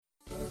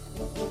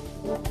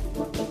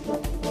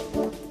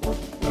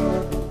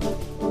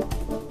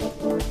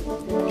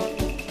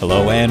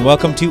Hello and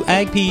welcome to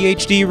Ag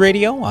PhD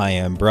Radio. I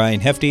am Brian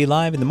Hefty,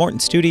 live in the Morton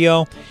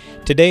studio.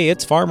 Today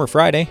it's Farmer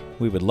Friday.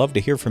 We would love to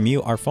hear from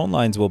you. Our phone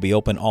lines will be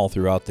open all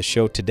throughout the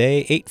show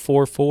today,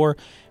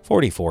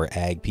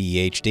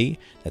 844-44-AG-PhD.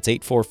 That's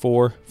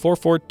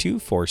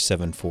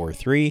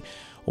 844-442-4743.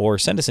 Or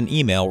send us an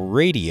email,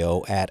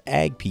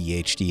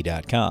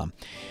 radio@agphd.com.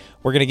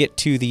 We're going to get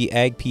to the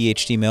Ag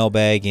PhD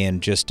mailbag in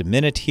just a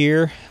minute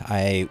here.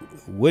 I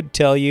would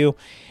tell you,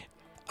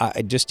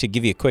 just to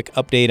give you a quick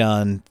update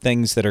on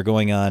things that are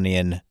going on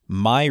in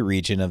my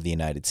region of the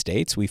United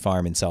States. We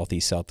farm in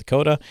southeast South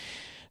Dakota.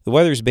 The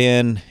weather's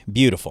been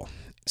beautiful.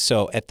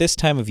 So at this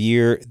time of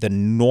year, the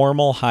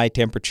normal high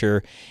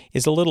temperature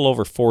is a little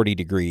over 40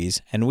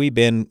 degrees, and we've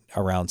been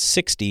around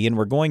 60, and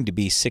we're going to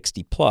be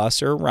 60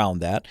 plus or around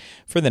that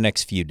for the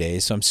next few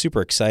days. So I'm super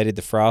excited.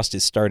 The frost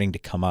is starting to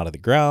come out of the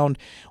ground.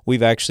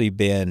 We've actually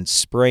been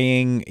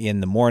spraying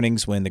in the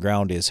mornings when the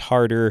ground is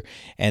harder,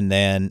 and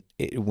then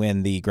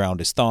when the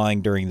ground is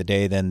thawing during the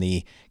day, then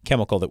the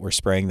chemical that we're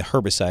spraying, the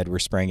herbicide we're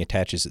spraying,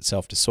 attaches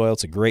itself to soil.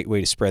 It's a great way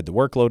to spread the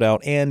workload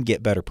out and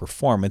get better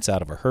performance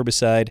out of a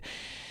herbicide.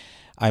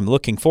 I'm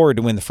looking forward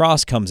to when the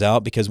frost comes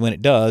out, because when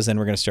it does, then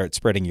we're going to start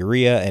spreading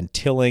urea and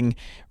tilling.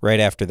 Right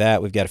after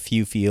that, we've got a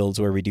few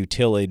fields where we do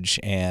tillage,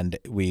 and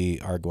we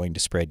are going to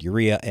spread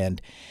urea.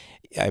 And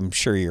I'm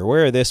sure you're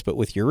aware of this, but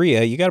with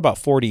urea, you got about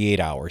 48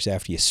 hours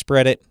after you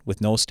spread it with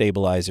no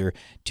stabilizer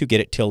to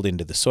get it tilled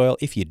into the soil.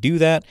 If you do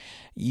that,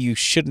 you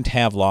shouldn't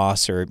have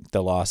loss, or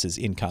the loss is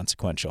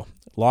inconsequential.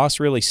 Loss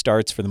really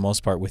starts, for the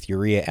most part, with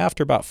urea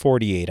after about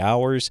 48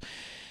 hours.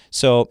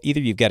 So either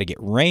you've got to get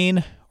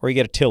rain or you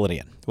got to till it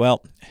in.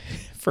 Well,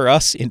 for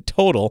us in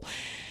total,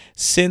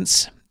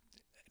 since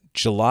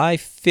July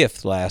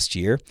 5th last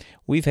year,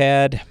 we've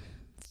had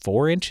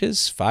 4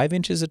 inches, 5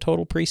 inches of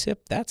total precip.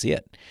 That's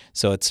it.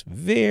 So it's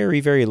very,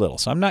 very little.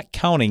 So I'm not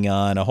counting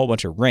on a whole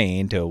bunch of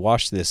rain to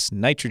wash this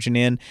nitrogen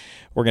in.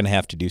 We're going to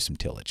have to do some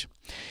tillage.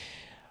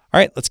 All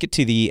right, let's get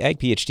to the Ag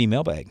PhD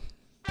mailbag.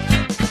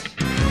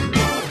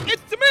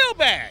 It's the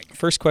mailbag.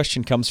 First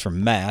question comes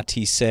from Matt.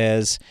 He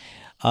says,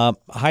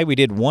 hi, we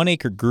did 1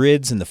 acre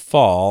grids in the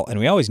fall, and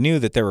we always knew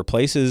that there were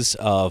places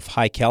of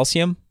high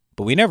calcium,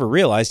 but we never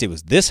realized it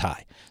was this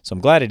high. So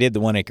I'm glad I did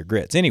the 1 acre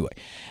grids. Anyway,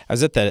 I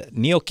was at the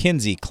Neil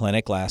Kinsey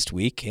Clinic last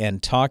week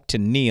and talked to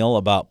Neil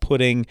about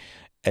putting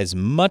as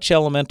much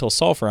elemental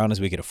sulfur on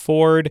as we could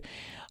afford.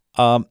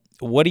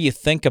 What do you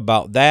think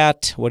about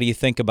that? What do you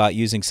think about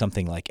using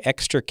something like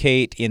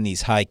Extricate in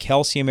these high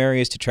calcium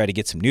areas to try to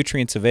get some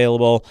nutrients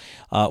available?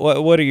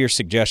 What are your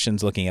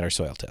suggestions looking at our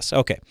soil tests?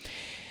 Okay.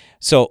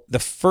 So the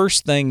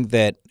first thing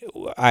that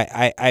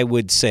I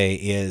would say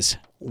is,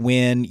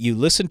 when you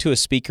listen to a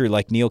speaker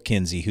like Neil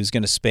Kinsey, who's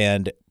going to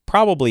spend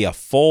probably a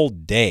full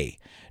day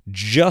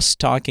just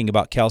talking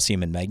about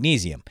calcium and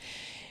magnesium,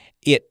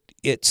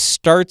 it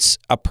starts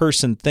a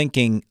person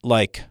thinking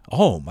like,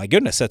 oh my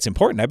goodness, that's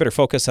important. I better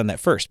focus on that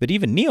first. But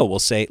even Neil will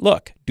say,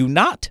 look, do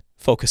not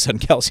focus on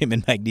calcium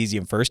and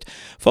magnesium first.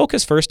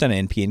 Focus first on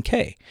NP and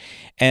K.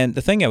 And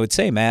the thing I would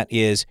say, Matt,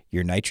 is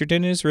your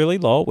nitrogen is really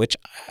low, which,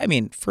 I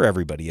mean, for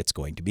everybody it's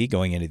going to be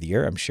going into the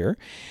year, I'm sure.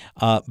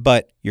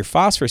 But your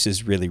phosphorus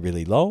is really,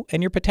 really low,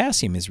 and your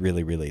potassium is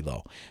really, really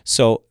low.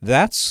 So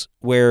that's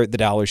where the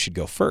dollars should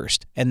go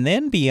first. And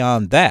then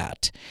beyond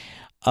that,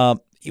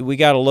 we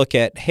got to look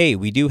at, hey,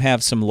 we do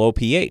have some low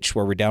pH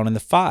where we're down in the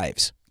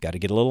 5s. Got to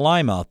get a little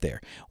lime out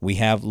there. We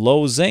have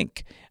low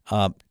zinc.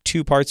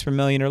 2 parts per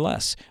million or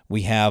less.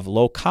 We have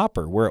low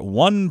copper. We're at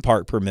 1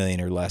 part per million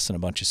or less in a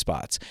bunch of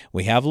spots.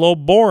 We have low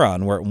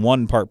boron. We're at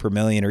 1 part per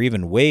million or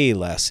even way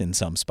less in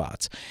some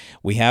spots.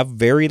 We have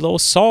very low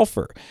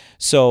sulfur.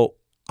 So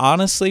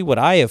honestly, what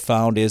I have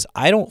found is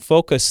I don't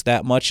focus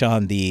that much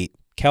on the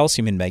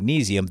calcium and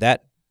magnesium.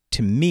 That,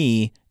 to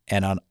me,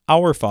 and on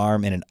our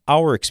farm and in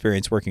our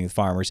experience working with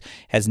farmers,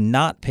 has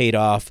not paid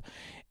off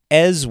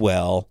as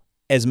well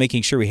as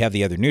making sure we have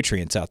the other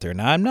nutrients out there.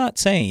 Now, I'm not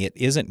saying it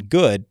isn't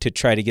good to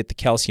try to get the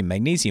calcium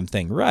magnesium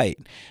thing right,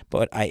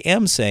 but I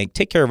am saying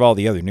take care of all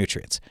the other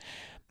nutrients.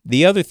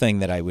 The other thing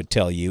that I would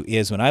tell you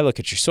is, when I look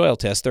at your soil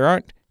test, there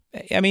are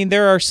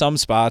some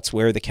spots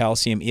where the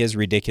calcium is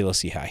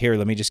ridiculously high. Here,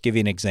 let me just give you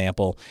an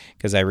example,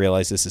 because I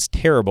realize this is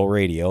terrible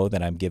radio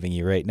that I'm giving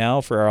you right now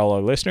for all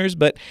our listeners,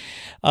 but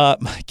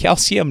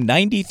calcium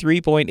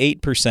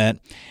 93.8%,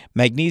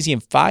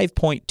 magnesium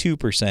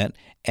 5.2%,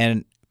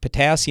 and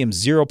potassium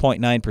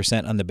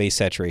 0.9% on the base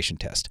saturation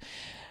test.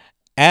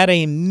 At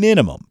a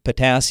minimum,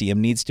 potassium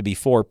needs to be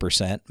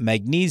 4%.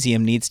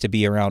 Magnesium needs to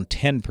be around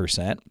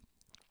 10%.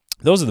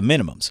 Those are the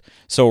minimums.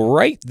 So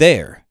right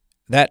there,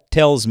 that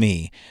tells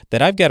me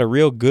that I've got a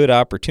real good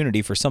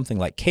opportunity for something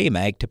like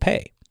K-Mag to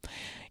pay.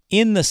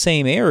 In the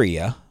same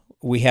area,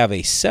 we have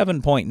a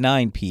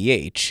 7.9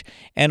 pH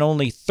and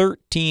only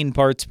 13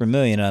 parts per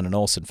million on an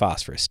Olsen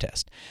phosphorus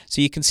test. So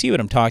you can see what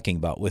I'm talking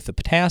about with the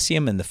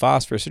potassium and the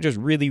phosphorus are just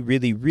really,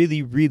 really,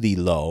 really, really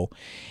low.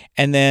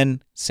 And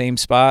then same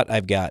spot,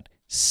 I've got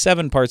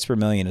 7 parts per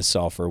million of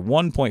sulfur,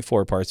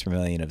 1.4 parts per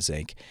million of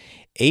zinc,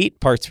 8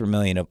 parts per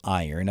million of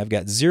iron. I've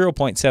got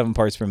 0.7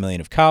 parts per million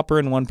of copper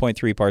and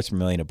 1.3 parts per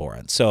million of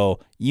boron.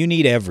 So you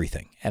need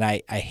everything. And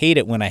I hate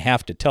it when I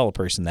have to tell a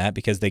person that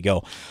because they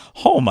go,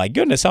 oh my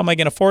goodness, how am I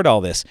going to afford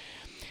all this?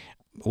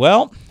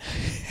 Well,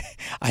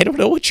 I don't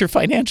know what your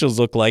financials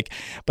look like,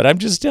 but I'm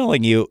just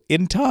telling you,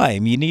 in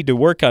time, you need to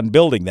work on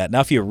building that. Now,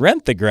 if you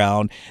rent the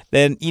ground,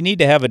 then you need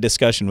to have a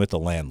discussion with the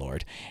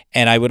landlord.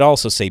 And I would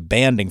also say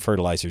banding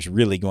fertilizer is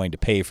really going to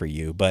pay for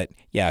you. But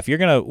yeah, if you're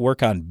going to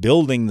work on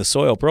building the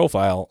soil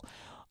profile,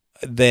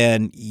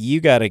 then you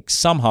got to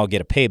somehow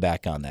get a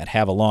payback on that.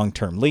 Have a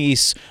long-term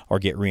lease or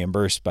get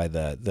reimbursed by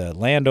the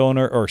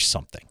landowner or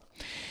something.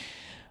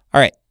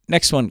 All right,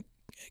 next one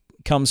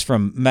comes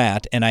from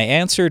Matt, and I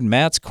answered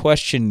Matt's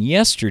question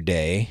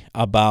yesterday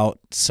about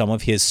some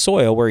of his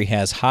soil where he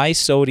has high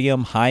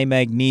sodium, high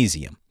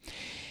magnesium.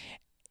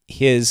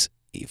 His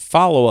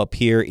follow-up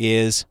here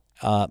is,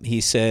 he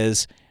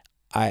says,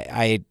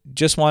 I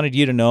just wanted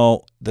you to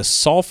know the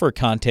sulfur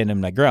content in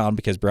my ground,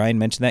 because Brian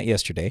mentioned that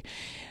yesterday,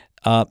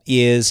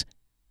 is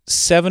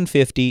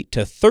 750 to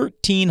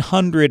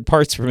 1,300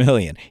 parts per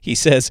million. He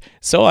says,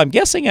 so I'm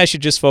guessing I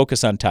should just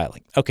focus on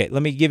tiling. Okay,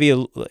 let me give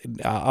you,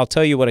 I'll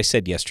tell you what I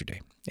said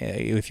yesterday,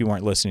 if you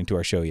weren't listening to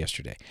our show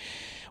yesterday,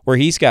 where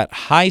he's got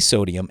high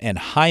sodium and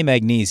high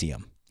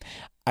magnesium.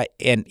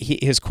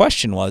 His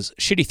question was,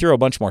 should he throw a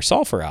bunch more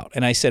sulfur out?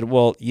 And I said,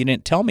 well, you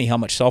didn't tell me how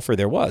much sulfur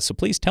there was, so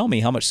please tell me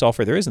how much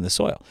sulfur there is in the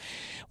soil.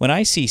 When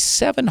I see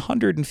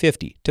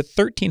 750 to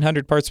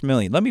 1,300 parts per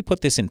million, let me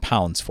put this in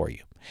pounds for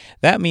you.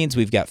 That means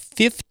we've got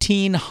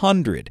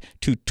 1,500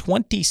 to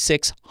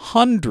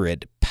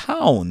 2,600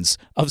 pounds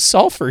of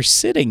sulfur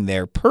sitting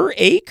there per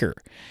acre.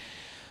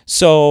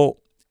 So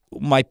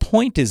my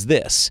point is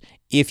this.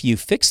 If you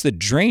fix the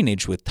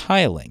drainage with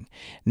tiling,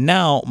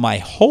 now my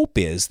hope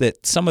is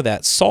that some of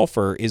that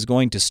sulfur is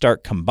going to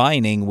start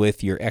combining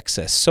with your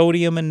excess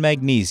sodium and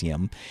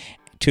magnesium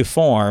to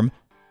form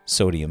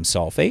sodium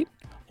sulfate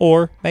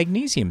or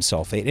magnesium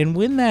sulfate. And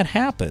when that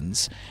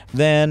happens,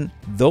 then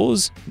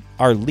those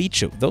are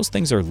leachable. Those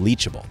things are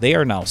leachable. They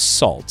are now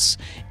salts.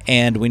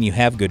 And when you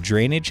have good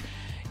drainage,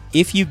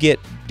 if you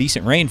get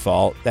decent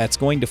rainfall, that's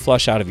going to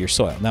flush out of your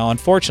soil. Now,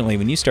 unfortunately,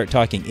 when you start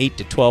talking 8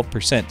 to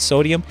 12%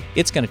 sodium,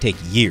 it's going to take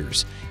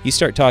years. You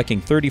start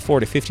talking 34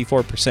 to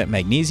 54%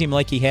 magnesium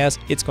like he has,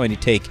 it's going to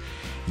take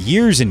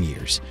years and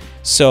years.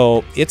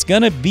 So it's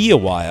going to be a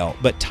while,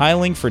 but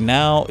tiling for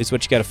now is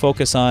what you got to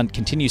focus on.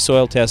 Continue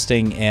soil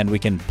testing, and we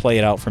can play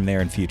it out from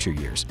there in future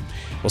years.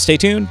 Well, stay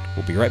tuned.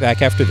 We'll be right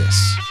back after this.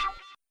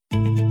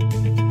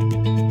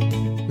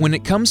 When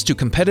it comes to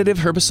competitive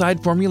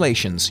herbicide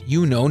formulations,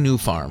 you know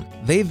Nufarm.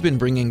 They've been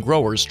bringing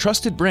growers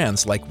trusted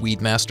brands like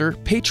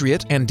Weedmaster,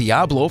 Patriot, and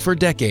Diablo for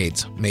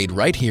decades, made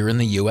right here in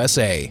the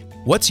USA.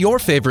 What's your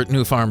favorite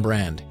Nufarm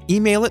brand?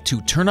 Email it to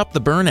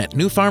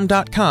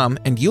turnuptheburn@nufarm.com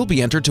and you'll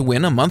be entered to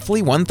win a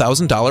monthly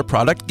 $1,000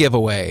 product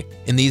giveaway.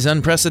 In these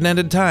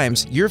unprecedented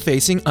times, you're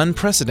facing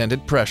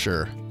unprecedented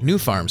pressure.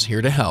 Nufarm's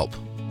here to help.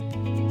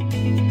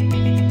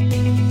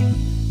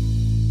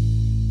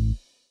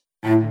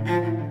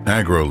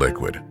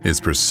 AgroLiquid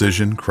is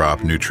precision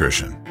crop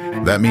nutrition.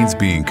 That means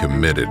being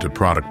committed to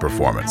product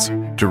performance,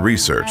 to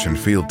research and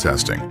field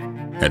testing,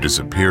 and to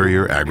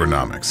superior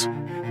agronomics.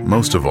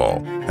 Most of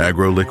all,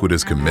 AgroLiquid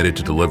is committed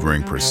to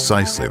delivering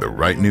precisely the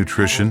right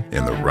nutrition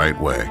in the right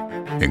way,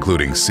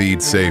 including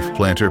seed-safe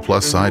planter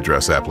plus side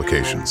dress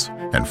applications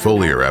and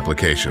foliar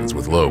applications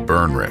with low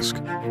burn risk.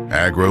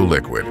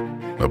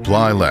 AgroLiquid.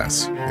 Apply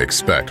less,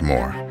 expect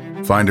more.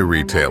 Find a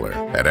retailer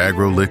at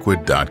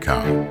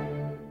agroliquid.com.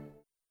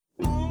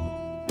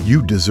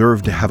 You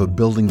deserve to have a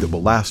building that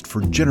will last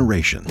for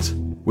generations.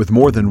 With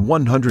more than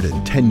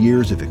 110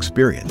 years of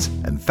experience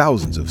and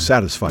thousands of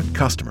satisfied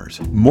customers,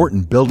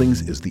 Morton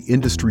Buildings is the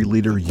industry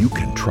leader you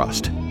can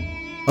trust.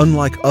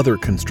 Unlike other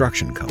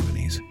construction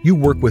companies, you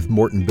work with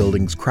Morton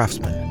Buildings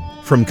craftsmen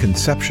from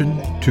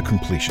conception to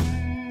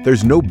completion.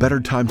 There's no better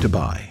time to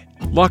buy.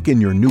 Lock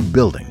in your new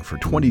building for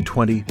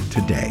 2020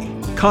 today.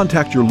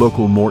 Contact your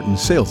local Morton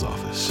sales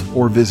office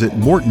or visit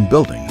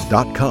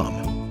mortonbuildings.com.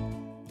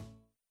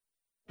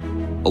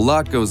 A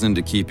lot goes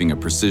into keeping a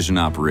precision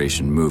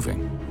operation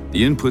moving.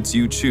 The inputs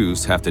you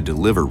choose have to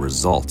deliver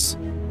results.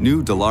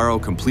 New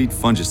Delaro Complete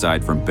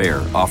Fungicide from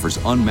Bayer offers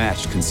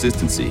unmatched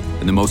consistency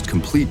and the most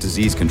complete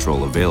disease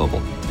control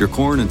available. Your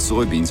corn and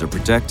soybeans are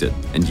protected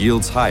and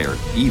yields higher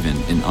even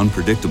in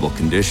unpredictable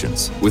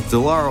conditions. With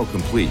Delaro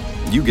Complete,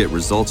 you get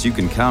results you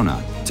can count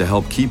on to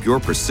help keep your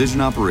precision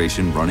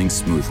operation running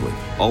smoothly.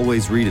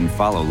 Always read and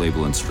follow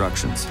label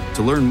instructions.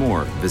 To learn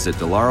more, visit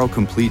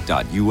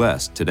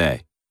delarocomplete.us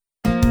today.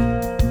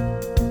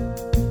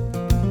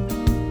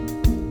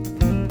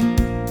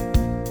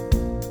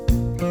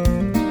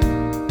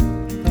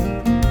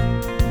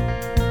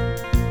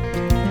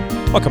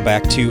 Welcome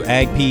back to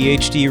Ag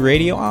PhD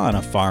Radio on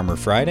a Farmer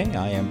Friday.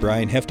 I am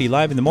Brian Hefty,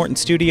 live in the Morton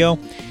studio.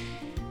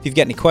 If you've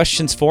got any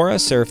questions for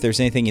us, or if there's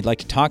anything you'd like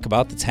to talk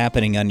about that's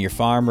happening on your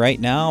farm right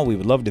now, we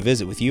would love to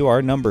visit with you.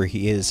 Our number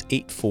is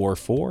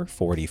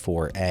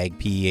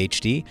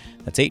 844-44-AG-PHD.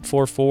 That's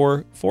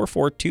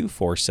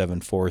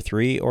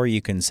 844-442-4743, or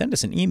you can send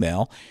us an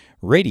email,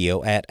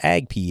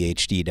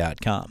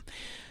 radio@agphd.com.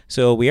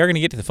 So we are going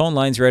to get to the phone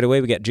lines right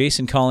away. We got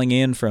Jason calling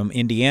in from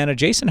Indiana.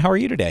 Jason, how are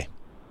you today?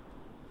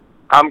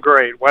 I'm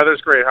great.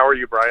 Weather's great. How are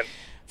you, Brian?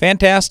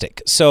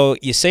 Fantastic. So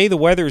you say the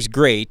weather's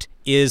great.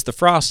 Is the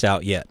frost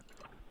out yet?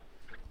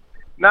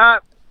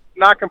 Not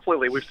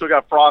completely. We've still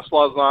got frost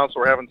laws on, so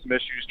we're having some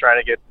issues trying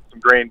to get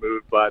some grain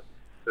moved. But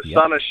the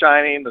sun is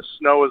shining, the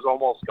snow is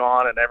almost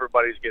gone, and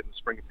everybody's getting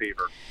spring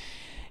fever.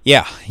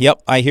 Yeah,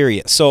 yep, I hear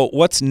you. So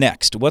what's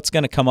next? What's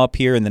going to come up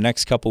here in the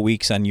next couple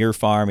weeks on your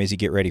farm as you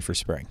get ready for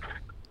spring?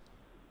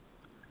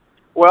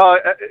 Well,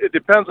 it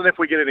depends on if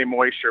we get any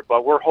moisture,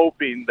 but we're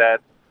hoping that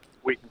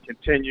we can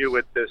continue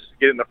with this,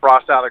 getting the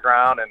frost out of the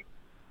ground and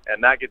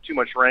not get too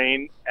much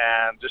rain,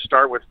 and just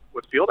start with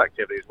field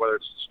activities, whether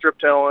it's strip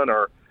tilling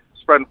or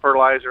spreading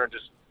fertilizer, and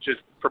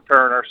just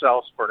preparing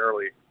ourselves for an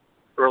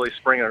early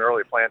spring and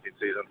early planting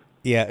season.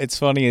 Yeah, it's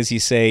funny as you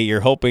say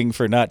you're hoping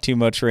for not too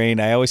much rain.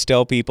 I always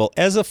tell people,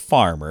 as a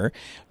farmer,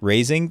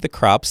 raising the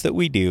crops that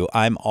we do,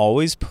 I'm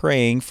always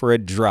praying for a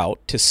drought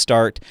to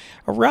start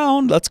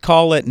around, let's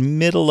call it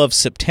middle of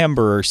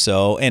September or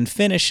so, and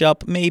finish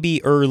up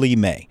maybe early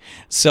May.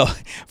 So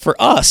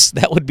for us,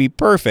 that would be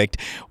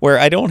perfect, where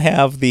I don't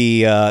have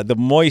the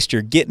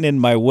moisture getting in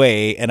my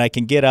way, and I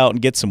can get out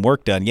and get some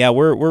work done. Yeah,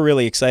 we're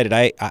really excited.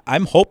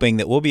 I'm hoping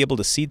that we'll be able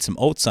to seed some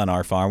oats on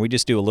our farm. We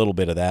just do a little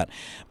bit of that,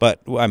 but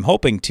I'm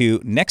hoping to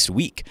next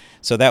week.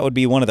 So that would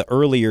be one of the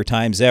earlier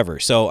times ever.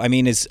 So, I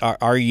mean,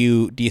 do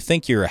you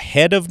think you're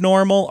ahead of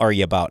normal? Are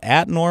you about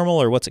at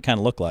normal, or what's it kind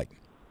of look like?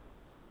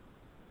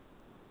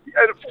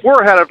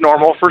 We're ahead of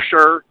normal for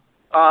sure.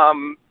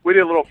 We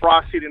did a little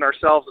frost seeding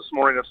ourselves this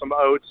morning of some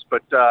oats,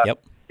 but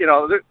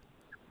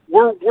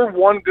we're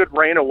one good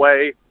rain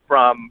away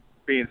from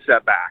being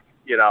set back,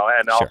 and all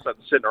of a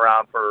sudden sitting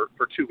around for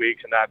 2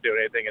 weeks and not doing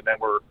anything, and then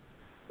we're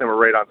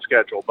right on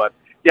schedule. But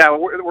yeah,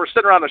 we're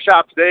sitting around the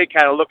shop today,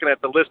 kind of looking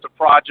at the list of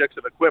projects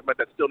and equipment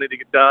that still need to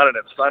get done, and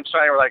it's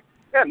sunshine. We're like,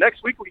 yeah,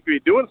 next week we could be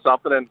doing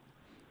something, and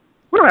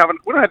we don't have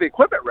the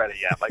equipment ready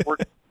yet. Like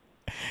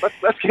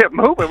let's get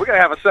moving. We're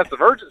gonna have a sense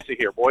of urgency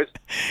here, boys.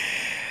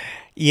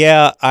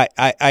 Yeah,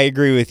 I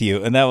agree with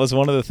you. And that was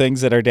one of the things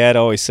that our dad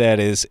always said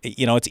is,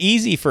 it's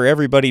easy for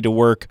everybody to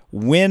work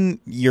when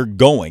you're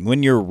going,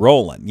 when you're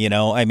rolling,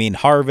 I mean,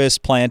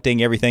 harvest,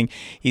 planting, everything.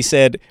 He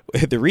said,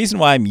 the reason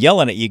why I'm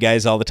yelling at you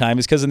guys all the time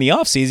is because in the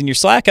off season, you're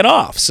slacking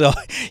off. So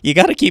you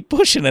got to keep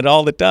pushing it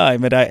all the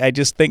time. And I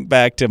just think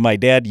back to my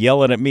dad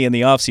yelling at me in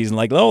the off season,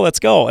 like, oh, let's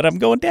go. And I'm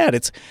going, Dad,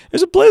 there's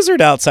a blizzard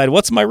outside.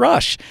 What's my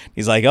rush?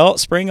 He's like, oh,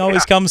 spring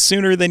always comes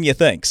sooner than you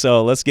think.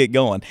 So let's get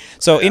going.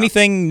 So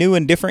anything new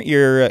and different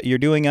you're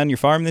doing on your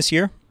farm this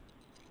year?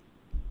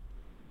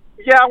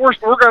 Yeah, we're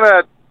going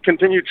to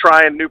continue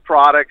trying new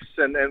products,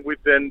 and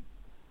we've been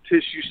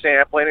tissue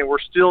sampling, and we're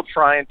still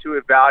trying to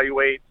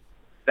evaluate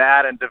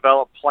that and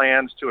develop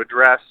plans to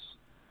address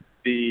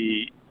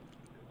the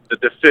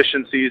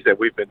deficiencies that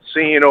we've been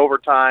seeing over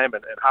time,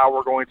 and how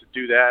we're going to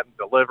do that and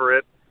deliver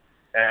it.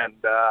 And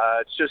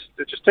it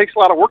just takes a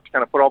lot of work to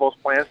kind of put all those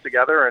plans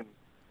together, and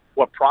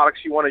what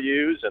products you want to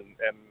use and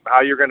how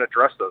you're going to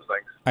address those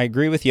things. I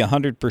agree with you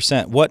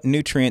 100%. What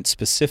nutrients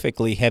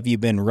specifically have you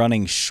been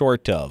running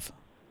short of?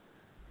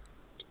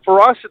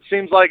 For us, it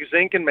seems like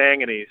zinc and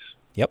manganese.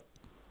 Yep.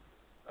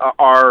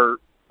 Are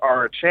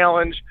a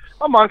challenge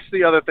amongst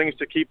the other things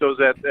to keep those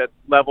at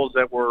levels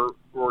that we're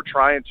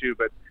trying to.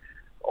 But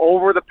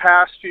over the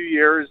past few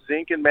years,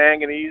 zinc and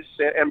manganese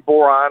and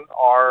boron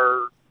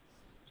are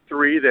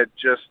three that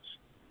just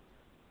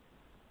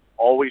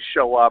always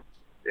show up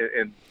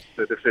in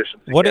the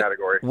deficiency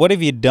category. What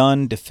have you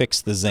done to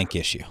fix the zinc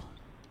issue?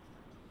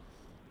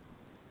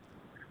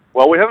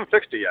 Well, we haven't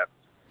fixed it yet.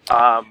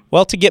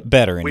 Well, to get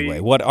better anyway,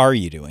 what are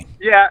you doing?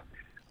 Yeah,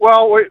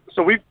 well, we've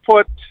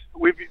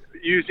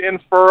used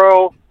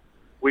in-furrow,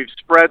 we've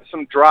spread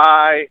some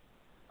dry,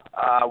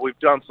 we've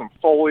done some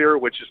foliar,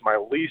 which is my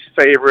least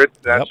favorite.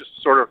 That's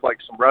just sort of like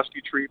some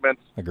rescue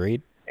treatments.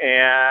 Agreed.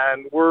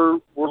 And we're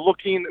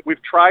looking.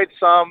 We've tried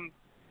some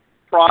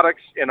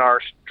products in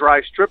our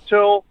dry strip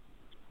till,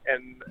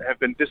 and have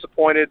been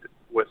disappointed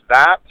with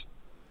that.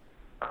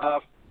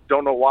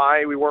 Don't know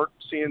why we weren't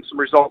seeing some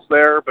results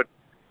there, but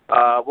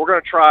we're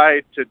going to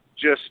try to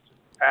just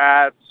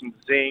add some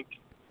zinc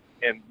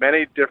in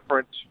many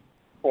different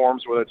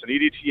forms, whether it's an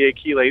EDTA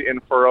chelate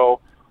in furrow,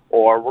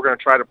 or we're going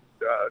to try to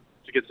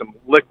get some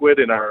liquid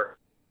in our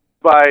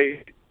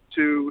by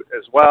 2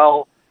 as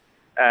well,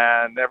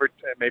 and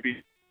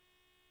maybe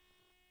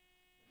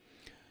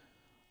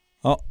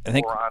I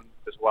think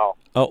as well.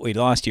 Oh, we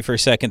lost you for a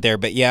second there.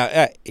 But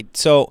yeah,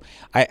 so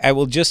I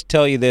will just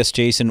tell you this,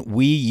 Jason.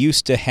 We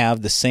used to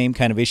have the same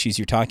kind of issues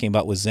you're talking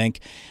about with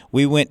zinc.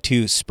 We went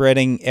to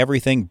spreading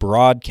everything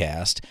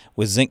broadcast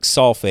with zinc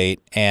sulfate,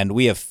 and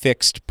we have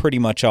fixed pretty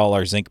much all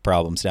our zinc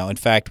problems now. In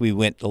fact, we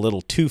went a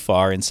little too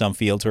far in some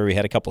fields where we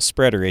had a couple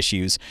spreader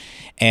issues.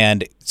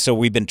 And so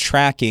we've been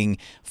tracking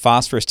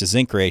phosphorus to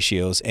zinc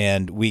ratios,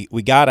 and we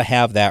got to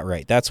have that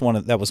right. That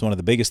was one of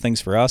the biggest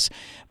things for us.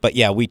 But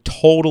yeah, we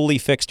totally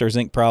fixed our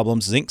zinc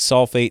problems. Zinc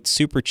sulfate,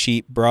 super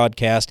cheap,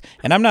 broadcast.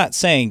 And I'm not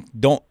saying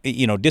don't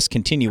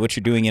discontinue what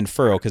you're doing in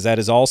furrow, because that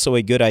is also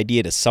a good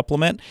idea to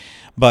supplement.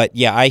 But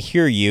yeah, I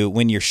hear you.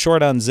 When you're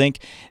short on zinc,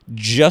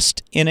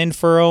 just in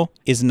furrow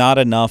is not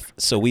enough.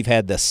 So we've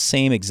had the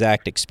same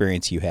exact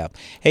experience you have.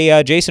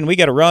 Hey, Jason, we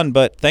got to run,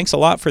 but thanks a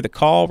lot for the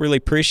call. Really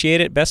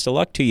appreciate it. Best of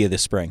luck to you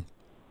this spring.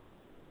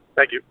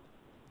 Thank you.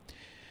 All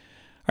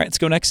right, let's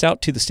go next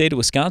out to the state of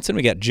Wisconsin.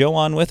 We got Joe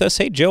on with us.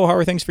 Hey, Joe, how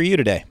are things for you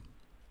today?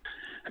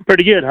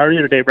 Pretty good. How are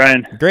you today,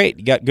 Brian? Great.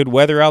 You got good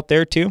weather out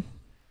there, too?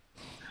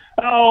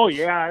 Oh,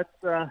 yeah.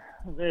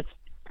 It's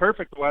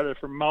perfect weather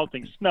for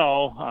melting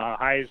snow.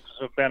 Highs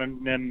have been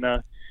in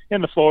the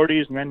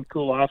 40s and then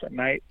cool off at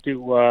night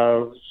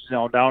to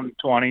down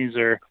 20s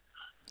or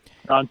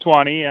around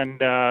 20, and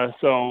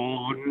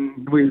so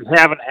we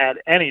haven't had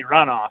any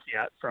runoff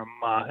yet from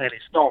any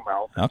snow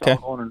melt. Okay.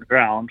 It's all going in the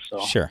ground,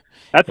 so sure,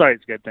 that's always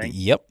a good thing.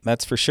 Yep,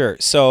 that's for sure.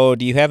 So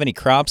do you have any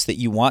crops that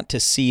you want to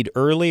seed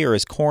early, or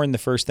is corn the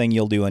first thing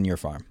you'll do on your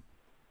farm?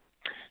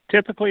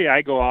 Typically,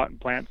 I go out and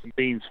plant some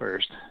beans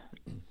first.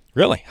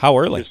 Really? How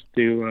early? Just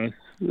do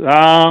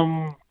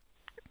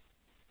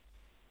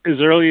as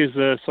early as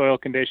the soil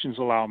conditions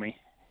allow me.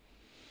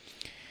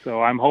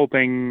 So I'm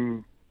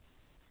hoping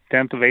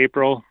 10th of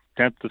April,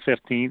 10th to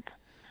 15th.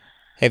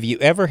 Have you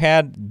ever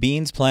had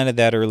beans planted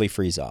that early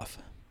freeze off?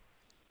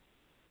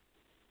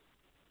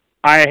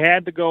 I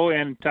had to go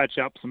and touch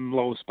up some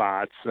low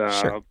spots.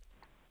 Sure.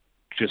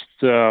 Just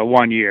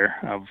 1 year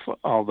of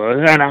all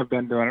and I've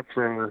been doing it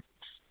for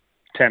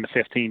 10 to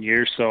 15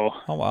 years. So.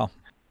 Oh wow.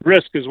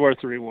 Risk is worth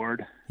the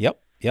reward. Yep.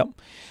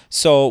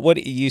 So what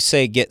do you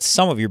say, get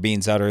some of your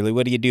beans out early?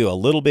 What do you do? A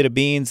little bit of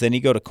beans, then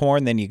you go to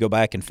corn, then you go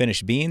back and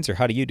finish beans, or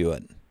how do you do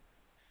it?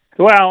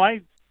 Well,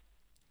 I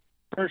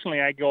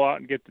go out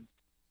and get the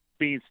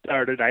beans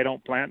started. I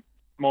don't plant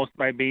most of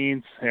my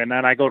beans, and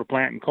then I go to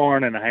planting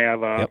corn, and I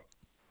have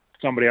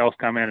somebody else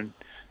come in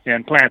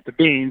and plant the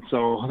beans.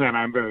 So then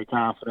I'm very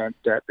confident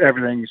that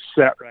everything's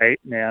set right,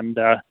 and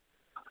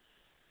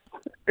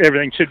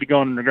everything should be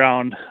going in the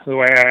ground the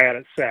way I had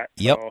it set.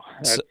 Yep.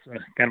 So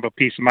that's kind of a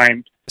peace of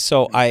mind.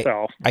 So I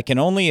can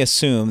only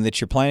assume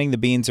that you're planting the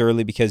beans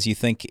early because you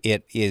think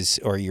it is,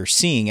 or you're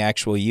seeing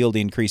actual yield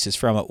increases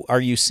from it. Are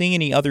you seeing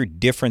any other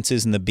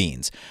differences in the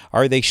beans?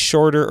 Are they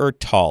shorter or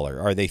taller?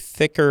 Are they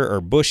thicker or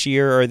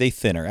bushier, or are they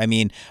thinner? I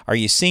mean, are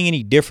you seeing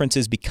any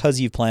differences because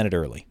you've planted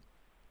early?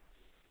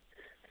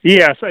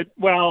 Yes.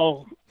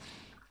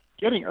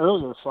 Getting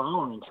earlier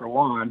flowering for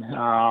one,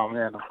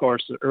 and of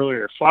course, the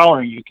earlier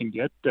flowering you can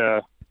get,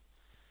 the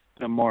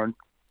more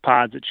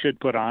pods it should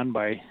put on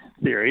by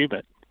theory.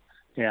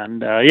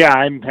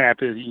 I'm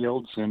happy with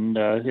yields and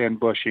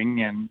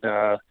bushing, and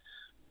of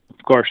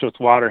course with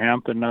water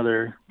hemp and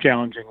other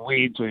challenging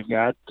weeds we've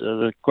got,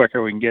 the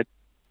quicker we can get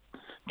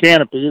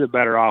canopy, the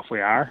better off we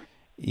are.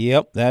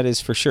 Yep, that is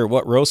for sure.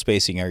 What row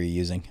spacing are you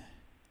using?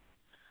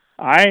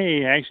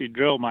 I actually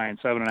drill mine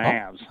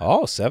 7.5.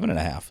 Oh,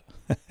 7.5.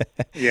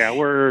 Yeah,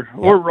 we're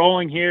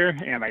rolling here,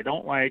 and I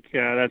don't like.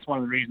 That's one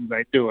of the reasons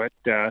I do it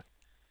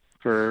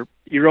for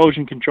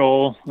erosion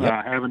control.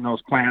 Having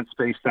those plants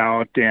spaced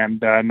out,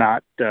 and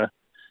not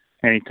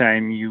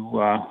anytime you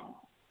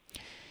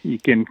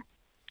can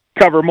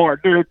cover more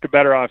dirt, the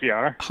better off you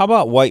are. How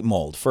about white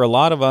mold? For a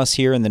lot of us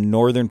here in the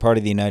northern part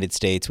of the United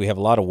States, we have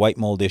a lot of white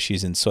mold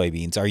issues in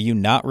soybeans. Are you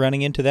not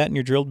running into that in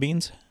your drilled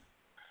beans?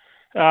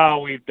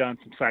 We've done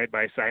some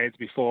side-by-sides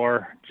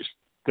before, just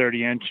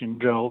 30-inch and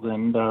drilled,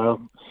 and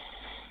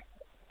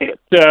it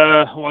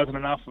wasn't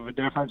enough of a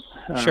difference.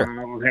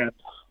 Sure. We had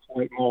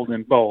white mold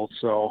in both,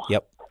 so.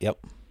 Yep.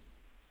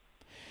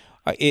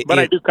 But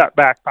I do cut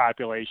back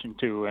population,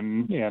 too,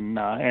 and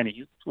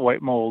any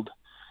white mold,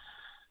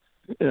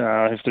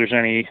 if there's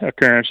any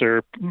occurrence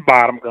or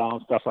bottom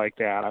ground, stuff like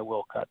that, I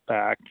will cut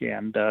back,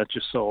 and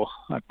just so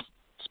I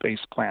space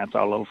plants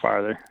out a little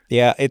farther.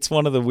 Yeah, it's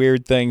one of the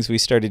weird things. We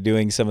started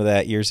doing some of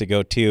that years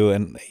ago too.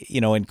 And,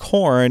 in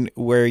corn,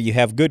 where you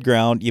have good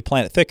ground, you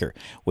plant it thicker.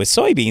 With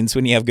soybeans,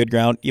 when you have good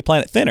ground, you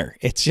plant it thinner.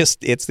 It's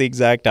the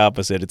exact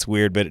opposite. It's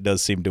weird, but it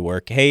does seem to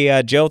work.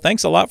 Hey, Joe,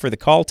 thanks a lot for the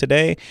call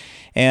today.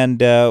 And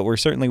we're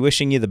certainly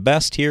wishing you the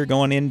best here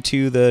going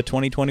into the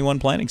 2021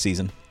 planting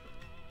season.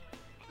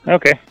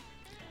 Okay.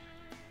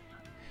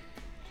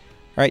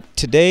 All right,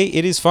 today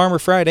it is Farmer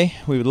Friday.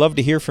 We would love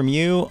to hear from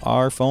you.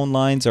 Our phone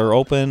lines are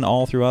open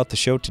all throughout the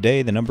show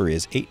today. The number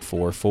is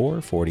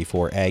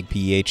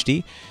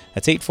 844-44-AG-PHD.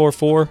 That's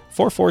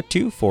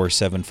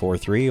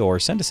 844-442-4743, or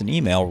send us an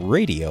email,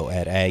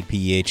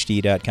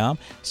 radio@agphd.com.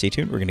 Stay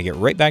tuned. We're going to get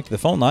right back to the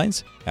phone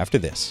lines after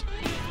this.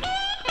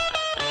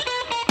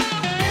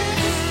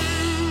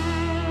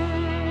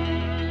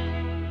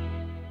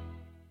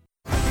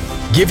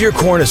 Give your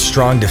corn a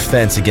strong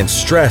defense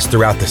against stress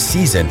throughout the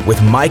season with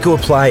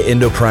MycoApply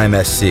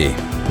Endoprime SC.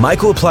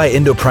 MycoApply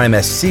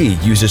Endoprime SC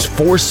uses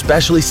 4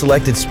 specially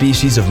selected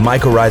species of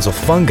mycorrhizal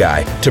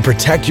fungi to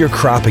protect your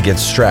crop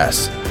against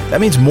stress.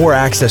 That means more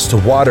access to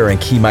water and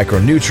key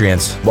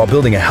micronutrients while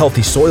building a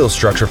healthy soil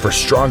structure for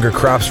stronger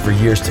crops for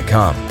years to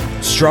come.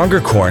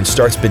 Stronger corn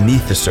starts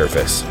beneath the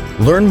surface.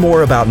 Learn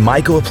more about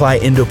MycoApply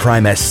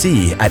Endoprime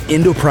SC at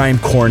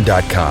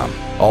endoprimecorn.com.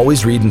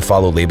 Always read and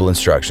follow label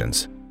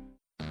instructions.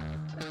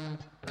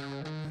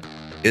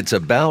 It's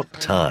about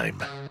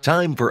time.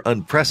 Time for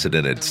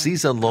unprecedented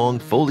season-long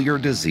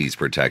foliar disease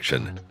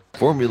protection.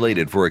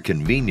 Formulated for a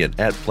convenient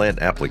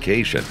at-plant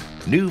application,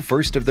 new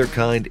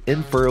first-of-their-kind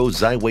In-Furrow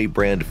Xyway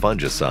brand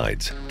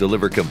fungicides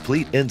deliver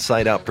complete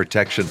inside-out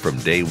protection from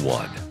day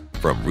one.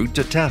 From root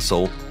to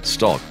tassel,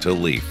 stalk to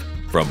leaf,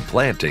 from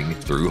planting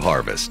through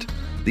harvest.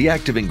 The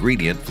active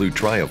ingredient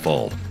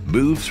flutriafol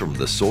moves from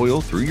the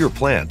soil through your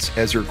plants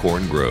as your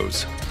corn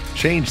grows.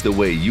 Change the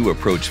way you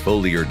approach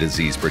foliar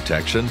disease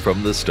protection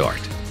from the start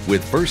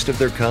with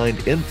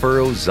first-of-their-kind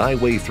In-Furrow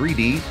Xyway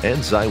 3D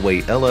and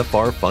Xyway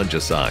LFR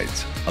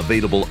fungicides,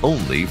 available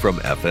only from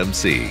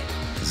FMC.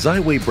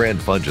 Xyway brand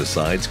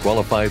fungicides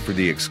qualify for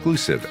the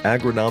exclusive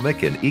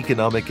agronomic and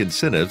economic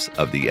incentives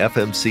of the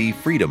FMC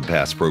Freedom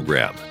Pass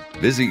program.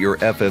 Visit your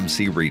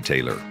FMC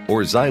retailer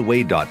or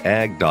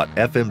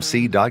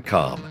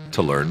xyway.ag.fmc.com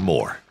to learn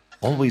more.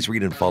 Always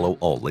read and follow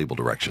all label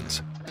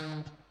directions.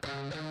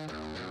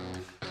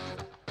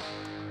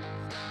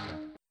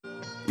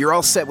 You're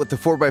all set with the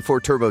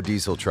 4x4 turbo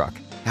diesel truck.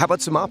 How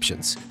about some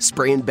options?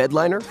 Spray and bed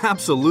liner?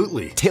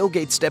 Absolutely.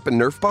 Tailgate step and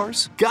Nerf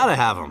bars? Gotta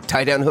have them.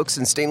 Tie-down hooks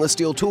and stainless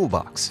steel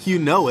toolbox? You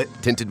know it.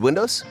 Tinted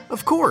windows?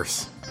 Of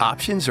course.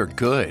 Options are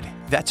good.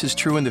 That's as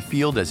true in the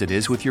field as it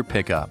is with your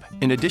pickup.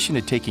 In addition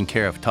to taking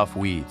care of tough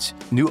weeds,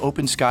 new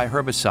Open Sky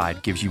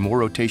herbicide gives you more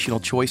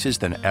rotational choices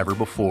than ever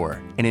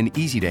before and an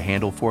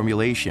easy-to-handle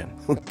formulation.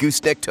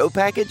 Gooseneck tow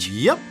package?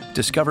 Yep.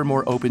 Discover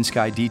more Open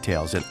Sky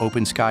details at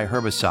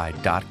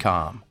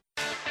openskyherbicide.com.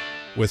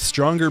 With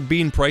stronger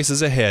bean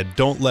prices ahead,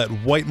 don't let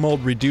white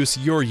mold reduce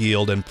your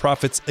yield and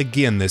profits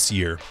again this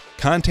year.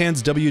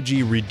 Contans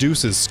WG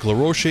reduces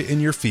sclerotia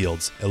in your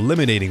fields,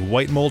 eliminating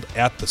white mold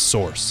at the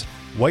source.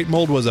 White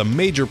mold was a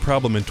major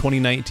problem in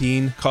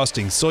 2019,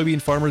 costing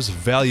soybean farmers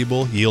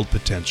valuable yield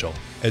potential.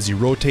 As you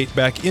rotate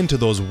back into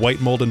those white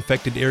mold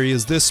infected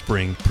areas this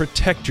spring,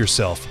 protect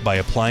yourself by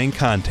applying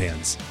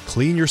Contans.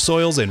 Clean your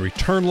soils and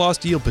return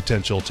lost yield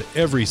potential to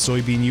every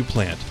soybean you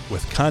plant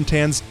with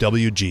Contans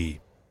WG.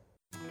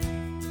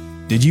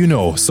 Did you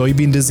know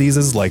soybean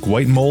diseases like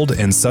white mold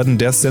and sudden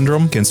death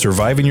syndrome can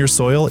survive in your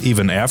soil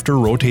even after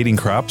rotating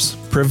crops?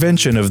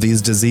 Prevention of these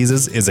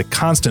diseases is a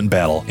constant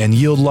battle, and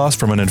yield loss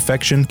from an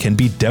infection can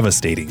be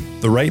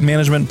devastating. The right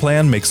management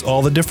plan makes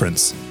all the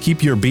difference.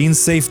 Keep your beans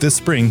safe this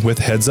spring with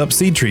Heads Up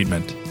seed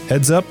treatment.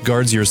 Heads Up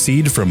guards your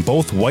seed from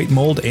both white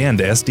mold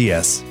and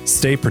SDS.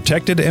 Stay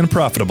protected and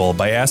profitable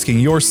by asking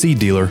your seed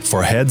dealer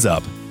for Heads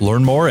Up.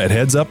 Learn more at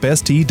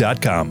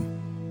headsupst.com.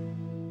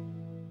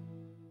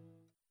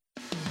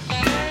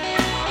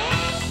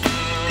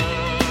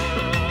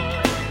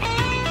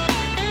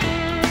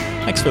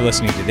 Thanks for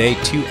listening today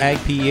to Ag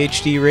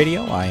PhD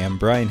Radio. I am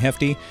Brian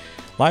Hefty,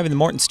 live in the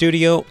Morton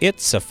studio.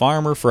 It's a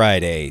Farmer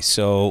Friday,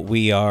 so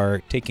we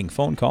are taking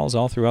phone calls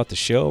all throughout the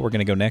show. We're going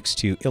to go next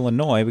to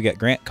Illinois. We got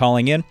Grant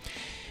calling in.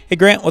 Hey,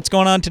 Grant, what's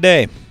going on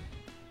today?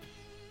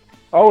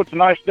 Oh, it's a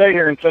nice day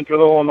here in Central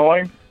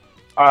Illinois.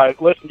 I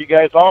listen to you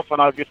guys often.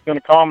 I was just going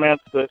to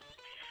comment that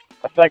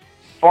I think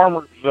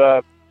farmers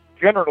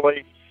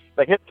generally,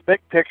 they hit the big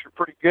picture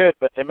pretty good,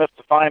 but they miss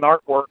the fine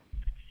artwork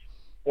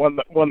when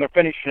they're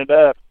finishing it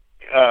up.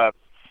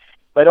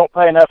 They don't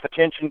pay enough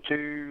attention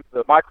to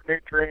the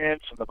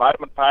micronutrients and the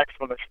vitamin packs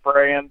when they're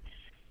spraying,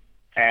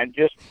 and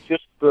just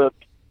the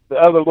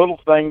other little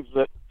things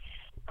that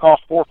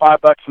cost $4 or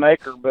 $5 an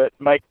acre but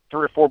make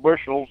 3 or 4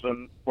 bushels.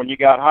 And when you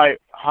got high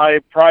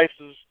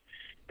prices,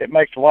 it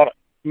makes a lot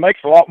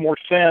more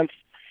sense.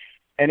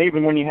 And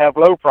even when you have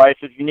low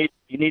prices, you need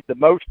the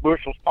most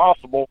bushels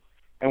possible.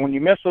 And when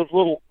you miss those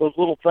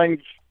little things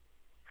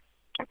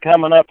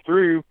coming up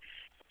through,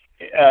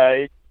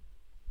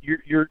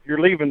 you're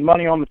leaving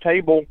money on the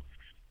table.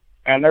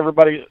 And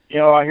everybody,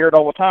 I hear it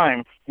all the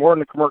time. We're in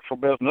the commercial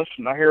business,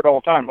 and I hear it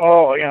all the time.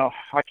 Oh,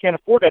 I can't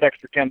afford that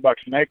extra $10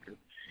 an acre.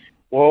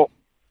 Well,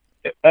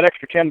 that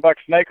extra $10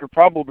 an acre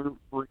probably,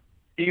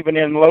 even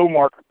in low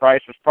market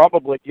prices,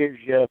 probably gives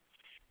you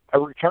a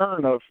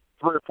return of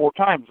 3 or 4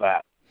 times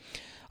that.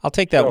 I'll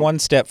take that one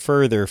step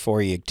further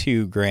for you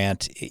too,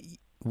 Grant.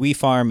 We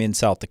farm in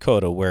South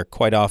Dakota, where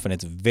quite often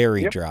it's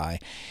very dry,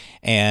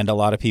 and a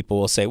lot of people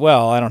will say,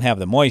 well, I don't have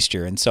the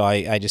moisture, and so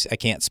I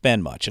can't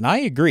spend much. And I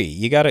agree.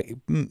 You got to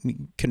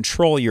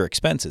control your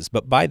expenses.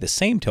 But by the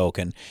same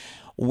token,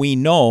 we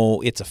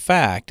know it's a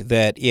fact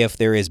that if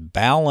there is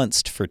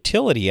balanced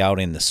fertility out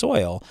in the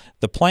soil,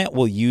 the plant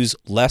will use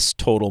less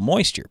total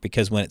moisture,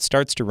 because when it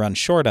starts to run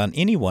short on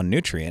any one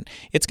nutrient,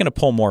 it's going to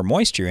pull more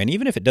moisture in,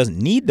 even if it doesn't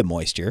need the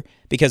moisture,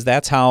 because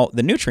that's how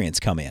the nutrients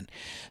come in.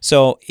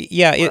 So,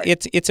 yeah,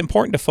 it's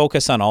important to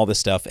focus on all this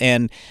stuff.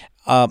 And,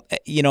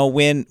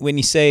 when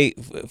you say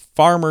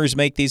farmers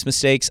make these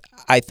mistakes,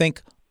 I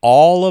think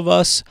all of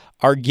us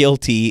are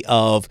guilty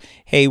of,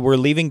 hey, we're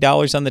leaving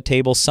dollars on the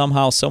table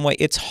somehow, some way.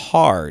 It's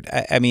hard.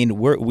 I mean,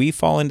 we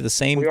fall into the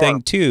same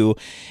thing too,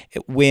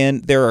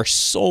 when there are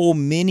so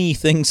many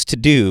things to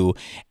do,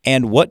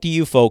 and what do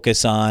you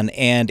focus on?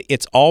 And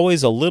it's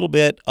always a little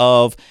bit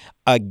of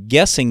a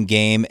guessing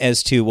game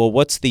as to, well,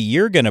 what's the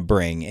year going to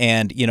bring?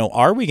 And,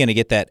 are we going to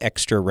get that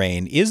extra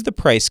rain? Is the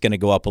price going to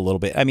go up a little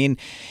bit? I mean,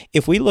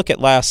 if we look at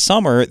last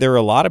summer, there were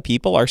a lot of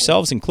people,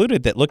 ourselves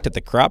included, that looked at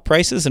the crop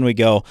prices and we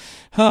go,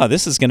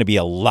 this is going to be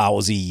a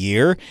lousy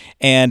year.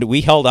 And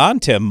we held on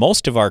to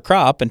most of our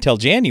crop until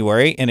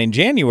January. And in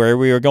January,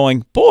 we were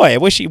going, boy, I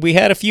wish we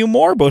had a few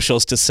more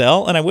bushels to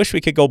sell. And I wish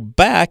we could go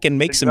back and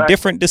make some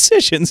different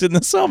decisions in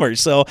the summer.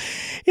 So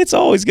it's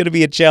always going to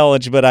be a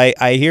challenge. But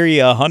I hear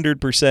you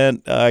 100%.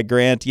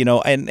 Grant,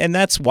 and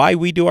that's why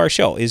we do our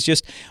show, is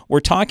just we're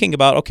talking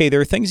about, okay, there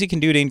are things you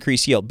can do to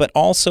increase yield, but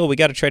also we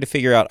got to try to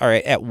figure out, all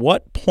right, at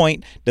what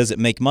point does it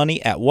make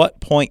money? At what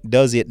point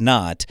does it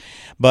not?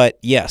 But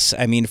yes,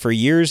 I mean, for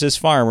years as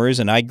farmers,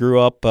 and I grew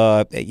up,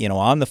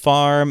 on the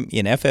farm,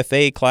 in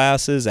FFA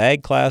classes,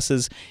 ag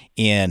classes,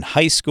 in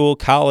high school,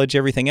 college,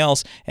 everything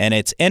else, and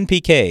it's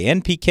NPK,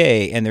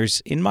 and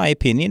there's, in my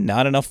opinion,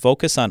 not enough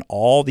focus on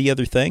all the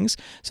other things,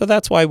 so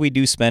that's why we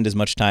do spend as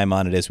much time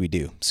on it as we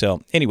do.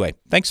 So anyway,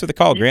 thanks for the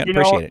call, Grant.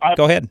 Appreciate it.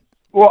 Go ahead.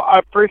 Well, I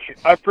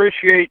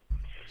appreciate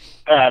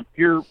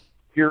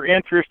your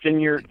interest in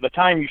the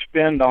time you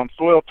spend on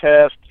soil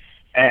tests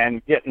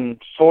and getting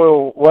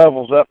soil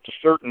levels up to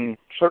certain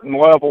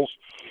levels.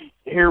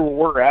 Here where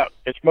we're at,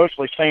 it's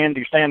mostly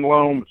sandy, sand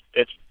loam.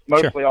 It's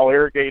mostly all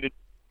irrigated.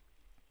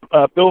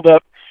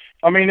 Buildup,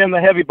 I mean, in the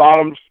heavy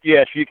bottoms,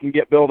 yes, you can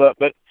get buildup,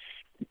 but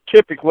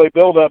typically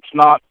buildup's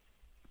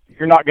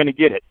you're not going to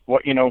get it.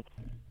 N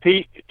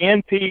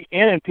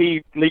and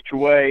P leach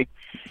away,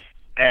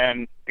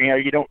 and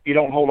you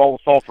don't hold all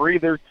the sulfur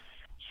either.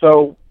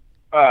 So,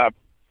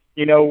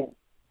 we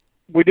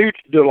do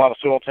a lot of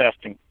soil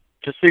testing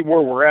to see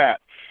where we're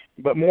at,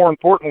 but more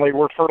importantly,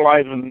 we're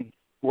fertilizing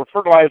for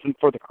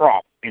the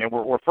crop.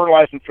 We're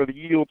fertilizing for the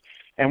yield.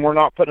 And we're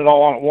not putting it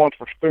all on at once.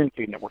 We're spoon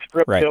feeding it. We're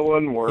strip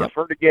tilling. We're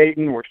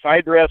fertigating. We're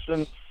side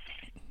dressing.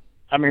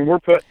 I mean, we're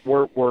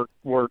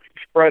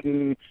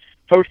spreading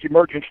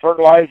post-emergence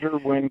fertilizer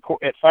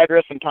at side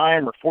dressing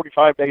time, or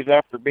 45 days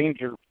after beans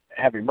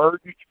have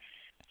emerged.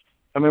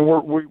 I mean,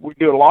 we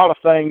do a lot of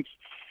things,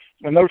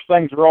 and those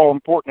things are all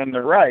important and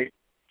they're right.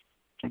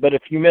 But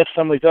if you miss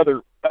some of these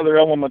other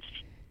elements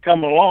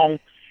coming along,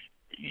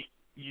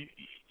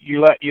 you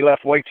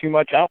left way too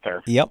much out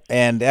there. Yep,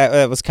 and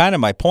that was kind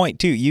of my point,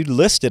 too. You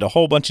listed a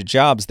whole bunch of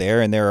jobs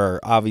there, and there are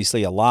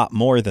obviously a lot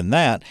more than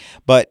that,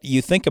 but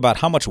you think about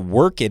how much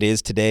work it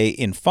is today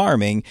in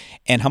farming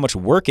and how much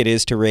work it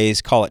is to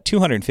raise, call it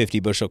 250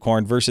 bushel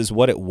corn versus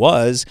what it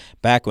was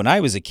back when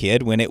I was a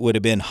kid, when it would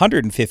have been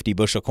 150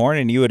 bushel corn,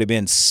 and you would have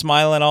been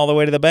smiling all the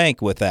way to the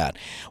bank with that.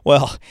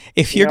 Well,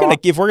 if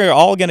we're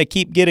all going to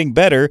keep getting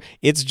better,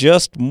 it's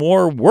just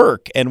more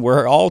work, and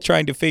we're all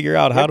trying to figure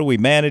out how do we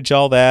manage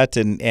all that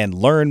and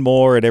learn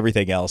more and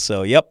everything else.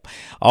 So, yep,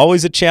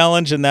 always a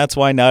challenge, and that's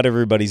why not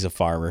everybody's a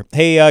farmer.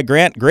 Hey,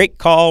 Grant, great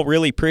call.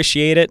 Really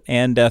appreciate it,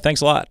 and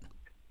thanks a lot.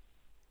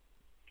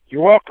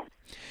 You're welcome.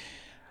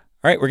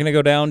 All right, we're going to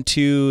go down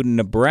to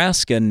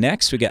Nebraska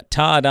next. We got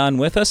Todd on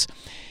with us.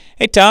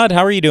 Hey, Todd,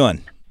 how are you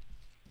doing?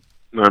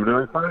 I'm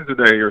doing fine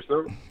today.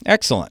 Yourself?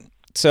 Excellent.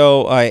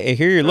 So I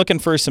hear you're looking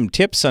for some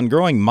tips on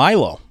growing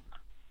milo.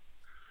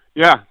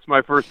 Yeah, it's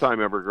my first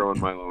time ever growing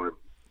milo. I'm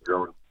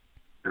growing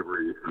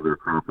every other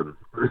crop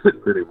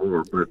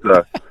anymore, but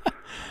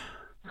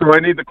so I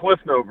need the Cliff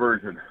Note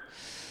version.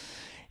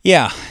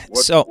 Yeah.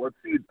 What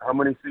seed? How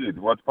many seeds?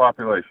 What's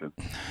population?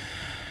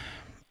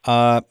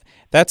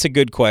 That's a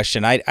good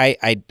question. I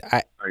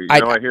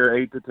hear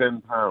 8 to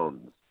 10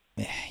 pounds.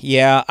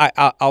 Yeah,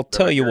 I'll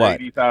tell you what.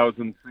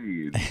 80,000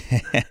 seeds.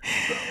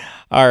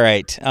 All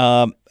right.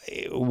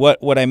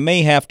 What I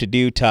may have to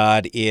do,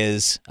 Todd,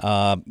 is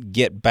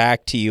get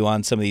back to you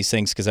on some of these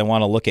things, because I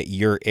want to look at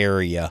your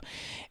area.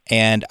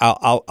 And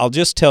I'll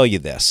just tell you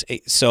this.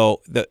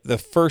 So the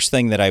first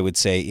thing that I would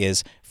say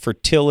is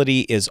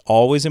fertility is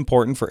always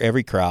important for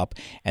every crop,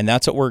 and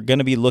that's what we're going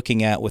to be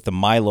looking at with the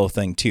milo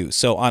thing too.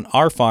 So on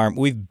our farm,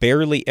 we've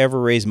barely ever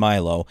raised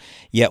milo,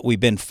 yet we've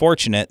been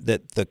fortunate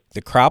that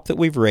the crop that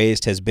we've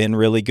raised has been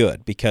really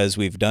good, because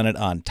we've done it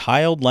on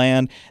tiled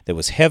land that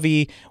was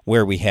heavy,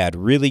 where we had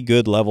really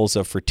good levels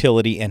of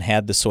fertility and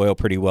had the soil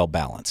pretty well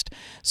balanced.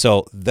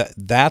 So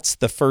that's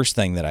the first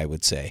thing that I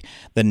would say.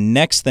 The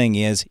next thing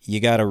is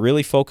you got to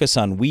really focus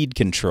on weed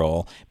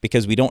control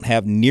because we don't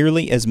have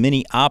nearly as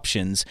many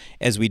options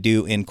as we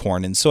do in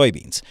corn and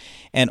soybeans.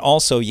 And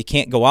also, you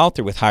can't go out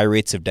there with high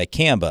rates of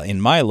dicamba. In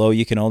milo,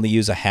 you can only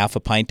use a half a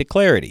pint of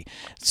Clarity.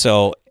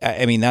 So,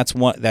 I mean, that's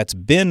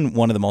been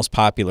one of the most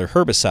popular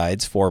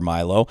herbicides for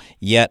milo.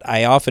 Yet,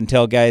 I often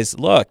tell guys,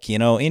 look,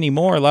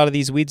 anymore, a lot of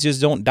these weeds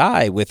just don't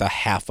die with a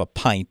half a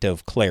pint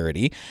of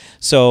Clarity.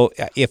 So,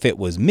 if it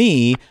was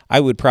me, I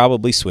would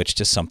probably switch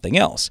to something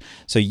else.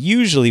 So,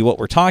 usually what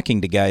we're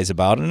talking to guys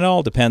about, and it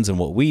all depends on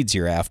what weeds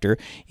you're after,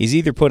 is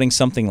either putting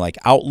something like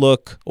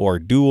Outlook or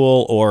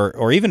Dual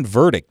or even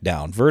Verdict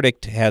down.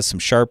 Verdict has some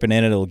sharpen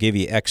in it. It'll give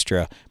you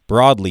extra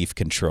broadleaf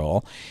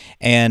control,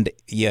 and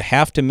you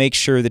have to make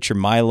sure that your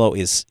milo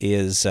is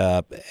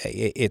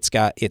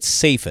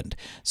safened.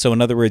 So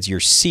in other words, your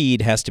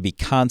seed has to be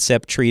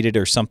concept treated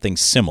or something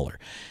similar.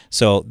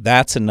 So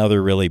that's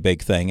another really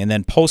big thing. And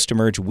then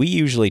post-emerge, we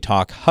usually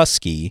talk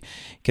Husky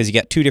because you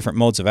got two different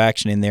modes of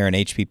action in there in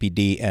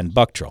HPPD and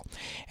Buctril.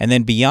 And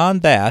then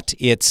beyond that,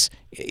 it's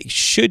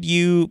should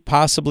you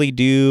possibly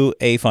do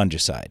a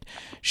fungicide?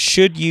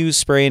 Should you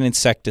spray an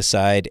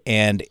insecticide?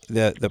 And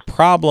the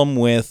problem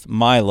with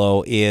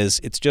milo is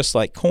it's just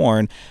like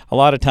corn. A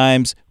lot of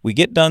times we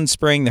get done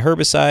spraying the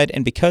herbicide,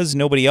 and because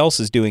nobody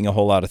else is doing a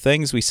whole lot of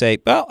things, we say,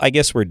 well, I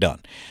guess we're done.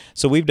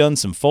 So we've done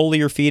some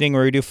foliar feeding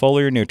where we do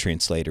foliar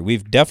nutrients later.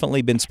 We've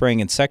definitely been spraying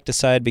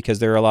insecticide because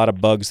there are a lot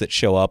of bugs that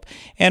show up,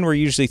 and we're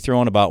usually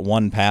throwing about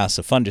one pass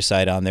of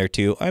fungicide on there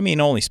too. I mean,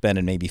 only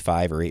spending maybe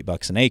 $5 or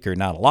 $8 an acre,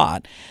 not a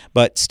lot,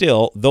 but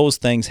still, those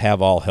things have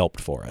all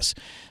helped for us.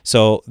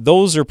 So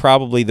those are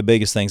probably the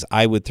biggest things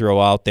I would throw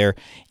out there.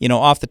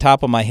 Off the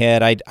top of my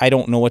head, I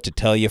don't know what to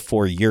tell you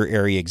for your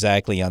area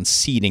exactly on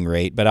seeding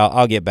rate, but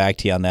I'll get back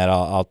to you on that.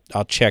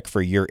 I'll check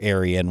for your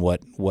area and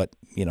what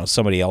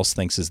somebody else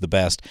thinks is the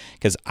best,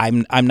 because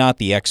I'm not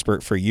the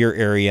expert for your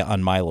area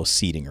on milo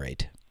seeding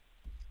rate.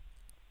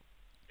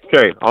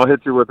 Okay, I'll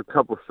hit you with a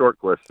couple short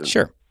questions.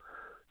 Sure.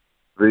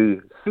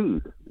 The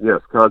seed,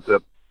 yes,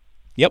 concept.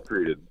 Yep.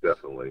 Treated,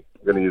 definitely.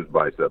 Going to use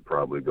Bicep,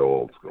 probably go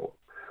old school.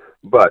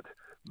 But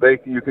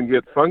you can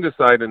get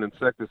fungicide and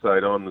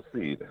insecticide on the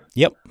seed.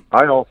 Yep.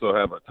 I also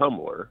have a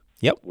tumbler.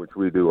 Yep. Which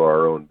we do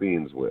our own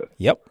beans with.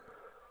 Yep.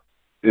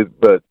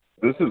 But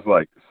this is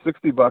like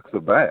 $60 a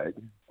bag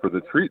for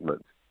the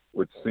treatment,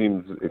 which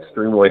seems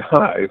extremely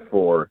high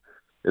for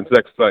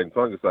insecticide and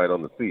fungicide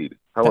on the seed.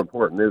 How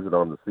important is it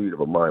on the seed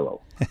of a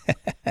milo?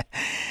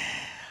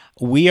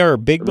 We are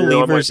big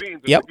believers. On my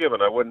beans, it's a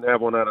given. I wouldn't have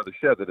one out of the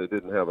shed that it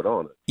didn't have it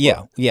on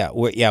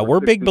it. We're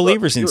big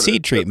believers in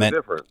seed treatment.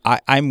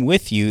 I'm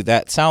with you.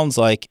 That sounds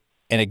like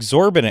an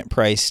exorbitant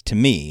price to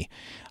me.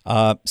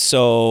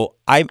 So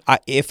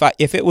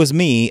if it was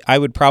me, I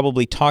would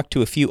probably talk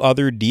to a few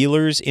other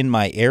dealers in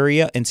my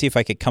area and see if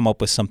I could come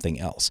up with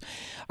something else.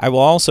 I will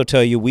also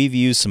tell you we've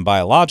used some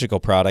biological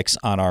products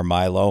on our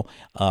milo.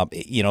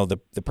 The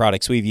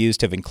products we've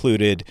used have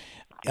included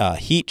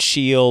Heat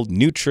Shield,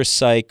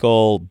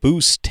 Nutricycle,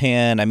 Boost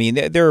 10. I mean,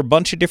 there are a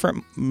bunch of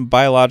different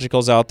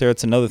biologicals out there.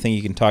 It's another thing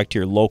you can talk to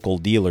your local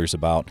dealers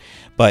about.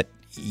 But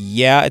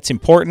yeah, it's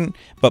important.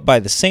 But by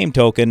the same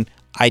token,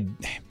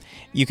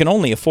 you can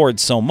only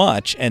afford so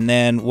much, and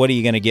then what are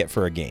you going to get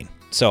for a gain?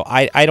 So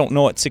I don't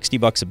know at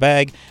 $60 a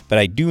bag, but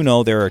I do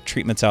know there are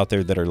treatments out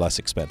there that are less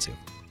expensive.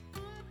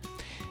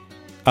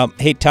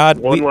 Hey, Todd.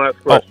 One last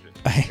question.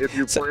 If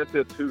you plant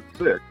it too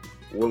thick,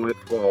 will it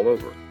fall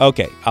over?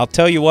 Okay, I'll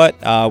tell you what.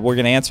 We're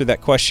going to answer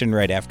that question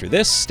right after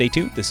this. Stay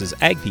tuned. This is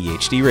Ag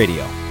PhD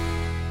Radio.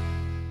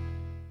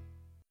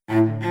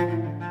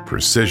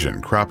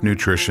 Precision crop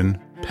nutrition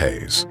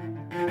pays.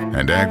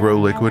 And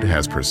AgroLiquid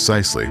has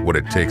precisely what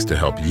it takes to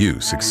help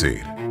you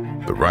succeed.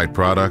 The right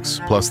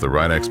products plus the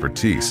right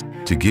expertise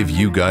to give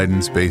you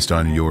guidance based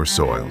on your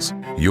soils,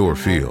 your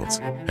fields,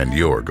 and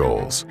your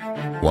goals.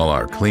 While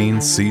our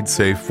clean,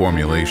 seed-safe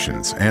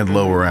formulations and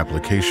lower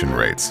application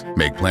rates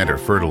make planter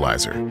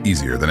fertilizer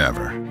easier than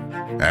ever.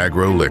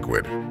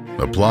 AgroLiquid.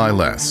 Apply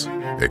less.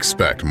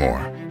 Expect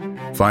more.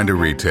 Find a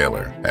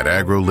retailer at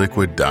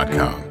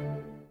agroliquid.com.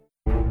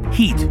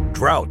 Heat,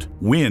 drought,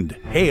 wind,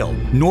 hail,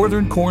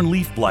 northern corn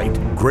leaf blight,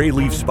 gray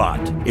leaf spot.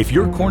 If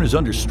your corn is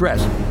under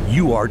stress,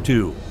 you are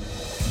too.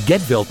 Get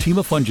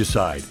Veltima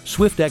fungicide,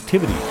 swift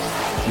activity,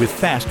 with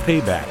fast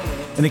payback,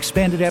 an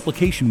expanded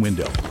application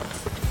window.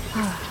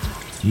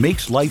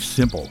 Makes life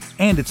simple,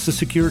 and it's the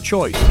secure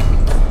choice.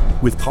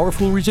 With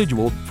powerful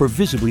residual for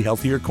visibly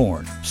healthier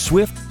corn.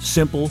 Swift,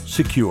 simple,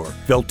 secure.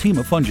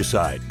 Veltima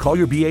fungicide. Call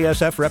your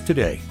BASF rep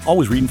today.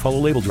 Always read and follow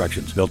label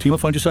directions. Veltima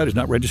fungicide is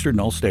not registered in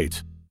all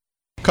states.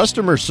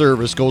 Customer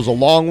service goes a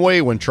long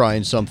way when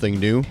trying something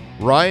new.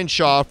 Ryan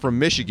Shaw from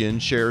Michigan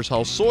shares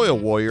how Soil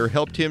Warrior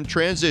helped him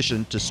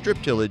transition to strip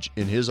tillage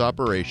in his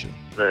operation.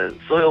 The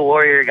Soil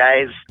Warrior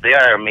guys, they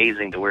are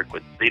amazing to work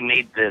with. They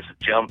made this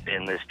jump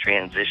in this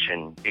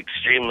transition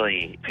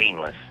extremely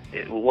painless.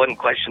 One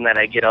question that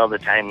I get all the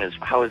time is,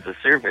 how is the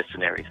service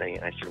and everything?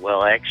 And I said,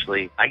 well,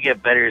 actually, I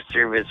get better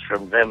service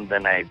from them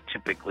than I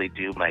typically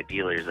do my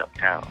dealers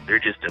uptown. They're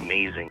just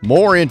amazing.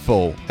 More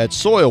info at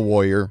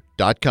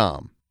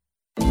soilwarrior.com.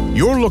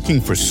 You're looking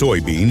for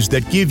soybeans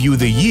that give you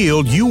the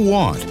yield you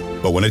want.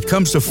 But when it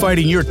comes to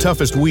fighting your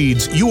toughest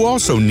weeds, you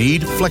also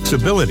need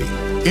flexibility.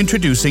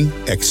 Introducing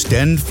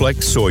XtendFlex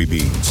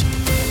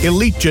soybeans.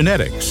 Elite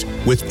genetics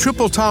with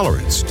triple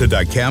tolerance to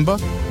dicamba,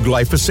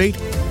 glyphosate,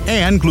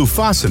 and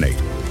glufosinate.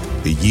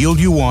 The yield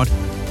you want,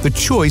 the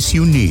choice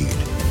you need.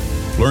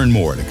 Learn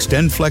more at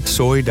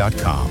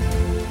extendflexsoy.com.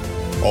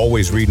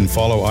 Always read and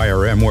follow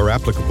IRM where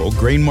applicable,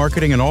 grain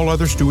marketing, and all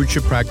other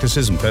stewardship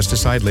practices and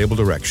pesticide label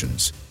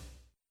directions.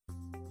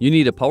 You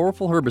need a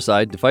powerful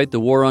herbicide to fight the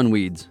war on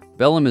weeds.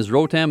 Bellum is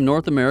Rotam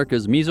North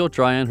America's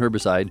mesotrione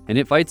herbicide, and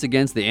it fights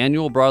against the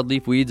annual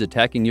broadleaf weeds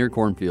attacking your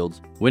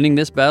cornfields. Winning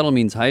this battle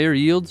means higher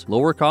yields,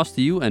 lower cost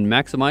to you, and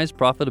maximized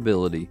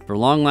profitability. For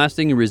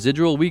long-lasting and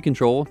residual weed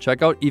control,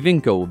 check out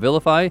Evinco,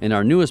 Vilify, and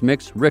our newest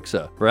mix,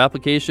 Rixa. For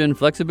application,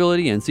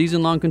 flexibility, and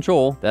season-long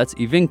control, that's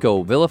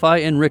Evinco, Vilify,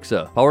 and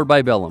Rixa, powered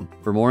by Bellum.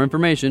 For more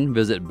information,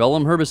 visit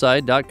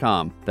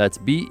BellumHerbicide.com. That's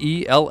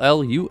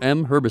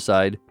BELLUM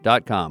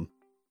Herbicide.com.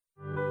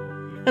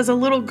 As a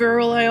little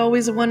girl, I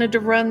always wanted to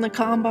run the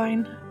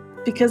combine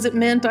because it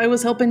meant I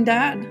was helping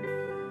Dad.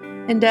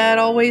 And Dad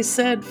always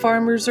said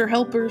farmers are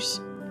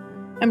helpers.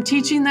 I'm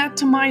teaching that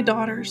to my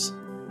daughters,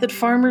 that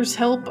farmers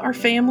help our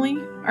family,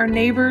 our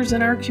neighbors,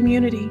 and our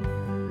community.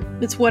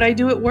 It's what I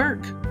do at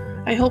work.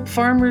 I help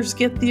farmers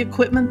get the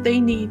equipment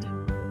they need.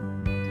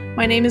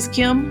 My name is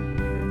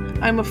Kim.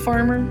 I'm a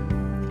farmer,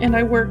 and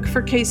I work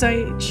for Case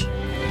IH.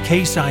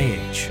 Case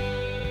IH,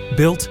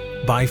 built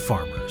by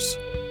farmers.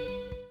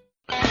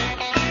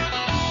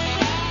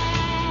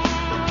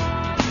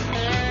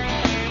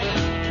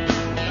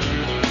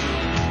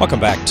 Welcome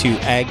back to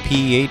Ag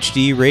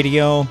PhD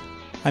Radio.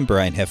 I'm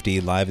Brian Hefty,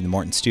 live in the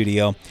Morton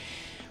studio.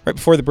 Right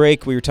before the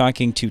break, we were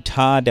talking to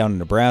Todd down in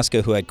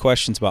Nebraska who had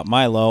questions about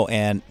milo.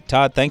 And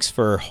Todd, thanks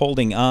for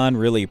holding on.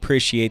 Really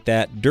appreciate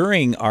that.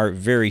 During our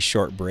very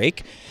short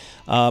break,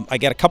 I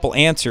got a couple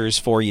answers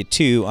for you,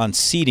 too, on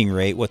seeding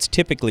rate. What's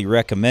typically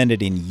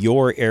recommended in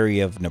your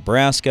area of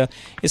Nebraska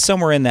is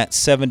somewhere in that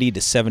 70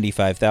 to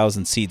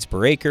 75,000 seeds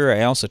per acre.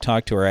 I also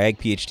talked to our Ag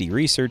PhD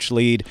research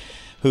lead,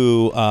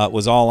 who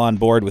was all on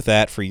board with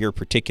that for your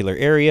particular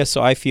area,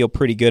 so I feel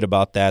pretty good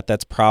about that.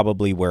 That's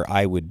probably where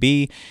I would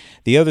be.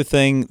 The other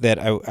thing that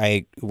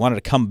I wanted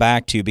to come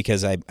back to,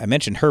 because I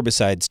mentioned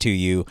herbicides to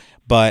you,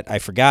 but I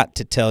forgot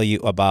to tell you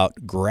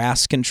about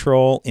grass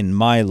control in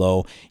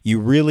milo.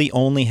 You really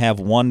only have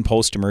one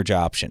post-emerge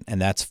option,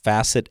 and that's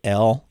Facet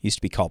L, used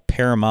to be called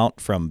Paramount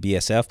from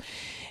BSF,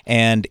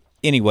 and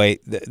anyway,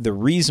 the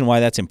reason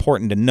why that's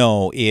important to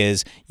know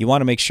is you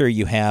want to make sure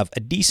you have a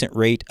decent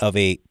rate of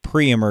a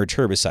pre-emerge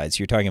herbicide. So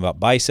you're talking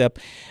about Bicep.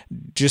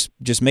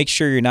 Just make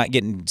sure you're not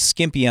getting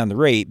skimpy on the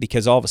rate,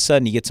 because all of a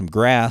sudden you get some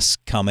grass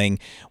coming.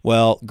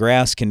 Well,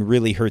 grass can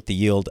really hurt the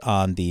yield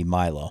on the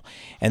milo.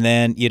 And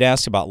then you'd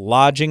asked about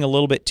lodging a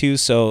little bit too.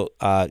 So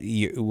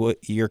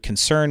your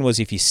concern was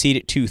if you seed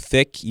it too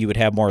thick, you would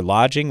have more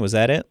lodging. Was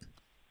that it?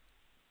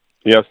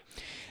 Yes.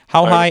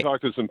 How high? I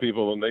talked to some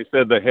people, and they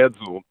said the heads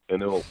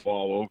it'll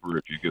fall over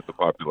if you get the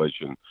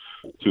population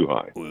too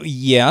high.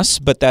 Yes,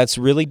 but that's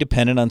really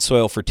dependent on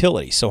soil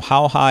fertility. So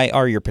how high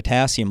are your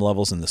potassium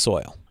levels in the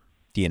soil?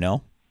 Do you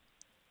know?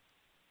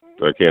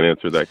 I can't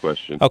answer that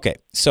question. Okay,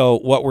 so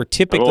what we're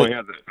typically...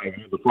 I've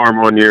had the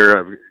farm 1 year.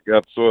 I've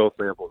got soil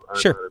samples.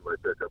 Sure. In my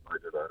pickup. I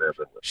do not have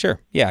it. Sure.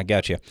 Yeah, I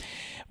got you.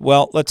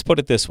 Well, let's put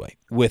it this way.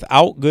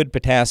 Without good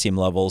potassium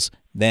levels,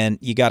 then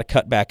you got to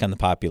cut back on the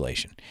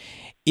population.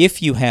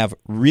 If you have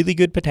really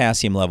good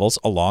potassium levels,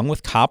 along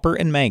with copper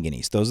and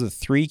manganese, those are the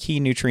three key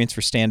nutrients for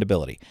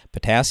standability,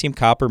 potassium,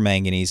 copper,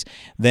 manganese,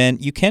 then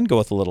you can go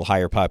with a little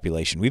higher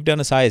population. We've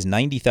done as high as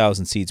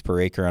 90,000 seeds per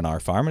acre on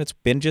our farm, and it's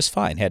been just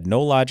fine. Had no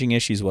lodging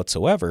issues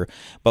whatsoever,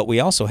 but we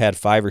also had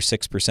 5 or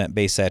 6%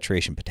 base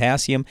saturation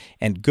potassium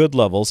and good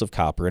levels of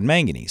copper and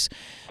manganese.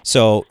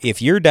 So if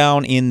you're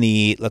down in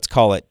the, let's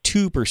call it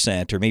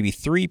 2% or maybe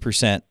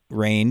 3%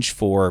 range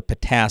for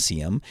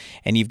potassium,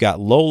 and you've got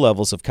low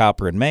levels of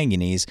copper and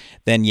manganese,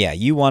 then yeah,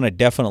 you want to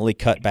definitely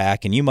cut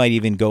back, and you might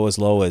even go as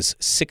low as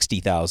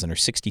 60,000 or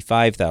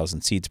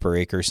 65,000 seeds per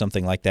acre, or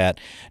something like that,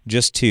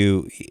 just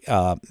to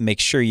make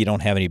sure you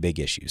don't have any big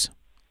issues.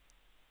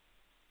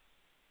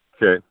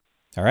 Okay.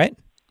 All right.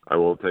 I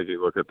will take a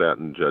look at that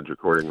and judge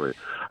accordingly.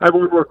 I have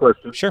one more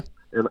question. Sure.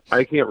 And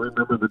I can't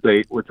remember the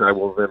date, which I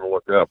will then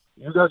look up.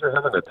 You guys are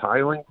having a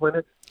tiling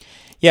clinic?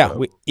 Yeah,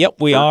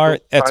 we are.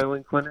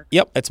 Tiling clinic?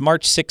 Yep, it's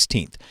March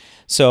 16th.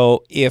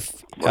 So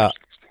if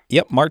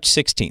March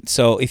 16th.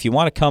 So if you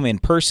want to come in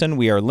person,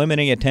 we are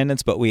limiting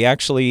attendance, but we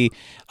actually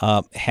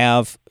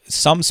have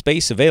some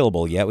space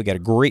available yet. We got a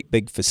great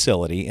big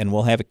facility, and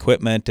we'll have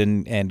equipment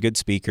and good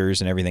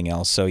speakers and everything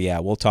else. So yeah,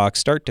 we'll talk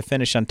start to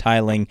finish on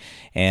tiling,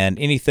 and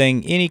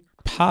any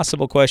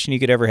possible question you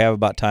could ever have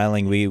about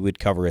tiling, we would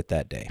cover it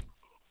that day.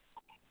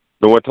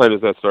 So what time does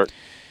that start?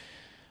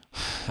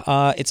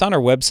 It's on our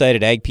website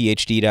at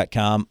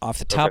agphd.com. Off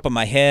the top of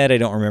my head, I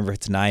don't remember if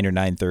it's 9 or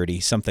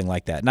 9:30, something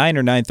like that. 9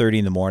 or 9:30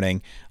 in the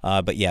morning.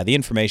 But yeah, the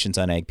information's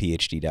on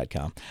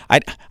agphd.com.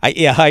 I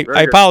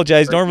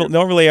apologize.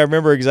 Normally I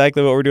remember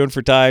exactly what we're doing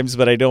for times,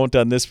 but I don't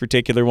on this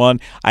particular one.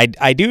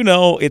 I do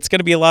know it's going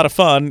to be a lot of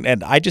fun,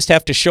 and I just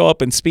have to show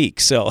up and speak.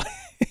 So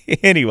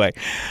anyway,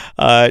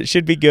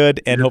 should be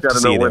good, and hope to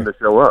see you there. You got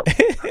to know when to show up.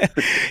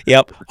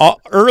 Yep.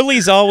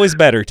 Early's always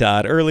better,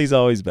 Todd. Early's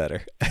always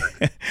better.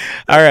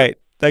 All right.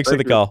 Thanks for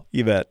the call.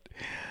 You bet.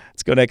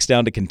 Let's go next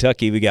down to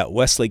Kentucky. We got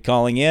Wesley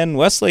calling in.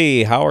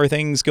 Wesley, how are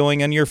things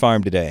going on your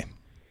farm today?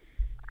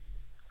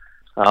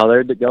 Oh,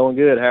 they're going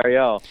good. How are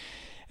y'all?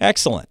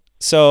 Excellent.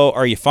 So,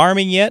 are you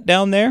farming yet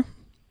down there?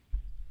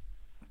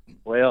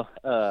 Well,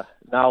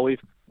 no,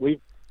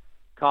 we've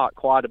caught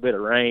quite a bit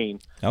of rain.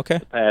 Okay.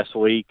 The past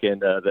week,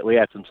 and that we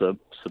had some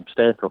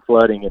substantial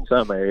flooding in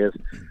some areas.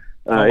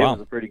 Wow. It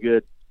was a pretty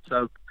good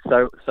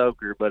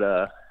soaker,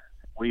 but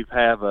we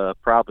have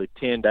probably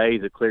 10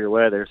 days of clear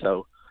weather,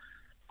 so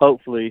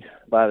hopefully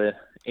by the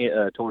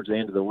towards the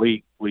end of the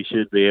week we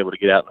should be able to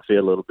get out in the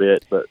field a little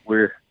bit. But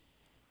we're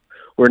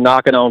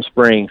knocking on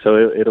spring,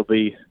 so it'll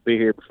be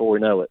here before we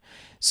know it.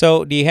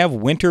 So, do you have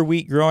winter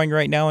wheat growing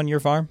right now on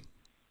your farm?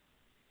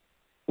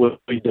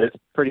 We do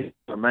pretty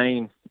our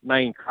main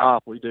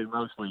crop. We do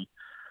mostly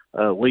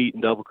wheat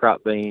and double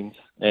crop beans,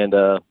 and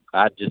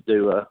I just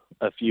do a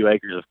few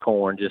acres of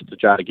corn just to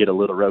try to get a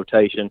little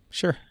rotation.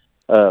 Sure.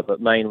 But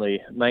mainly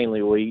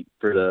wheat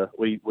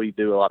we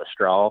do a lot of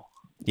straw.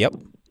 Yep.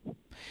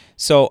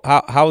 So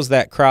how's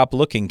that crop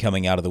looking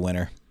coming out of the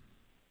winter?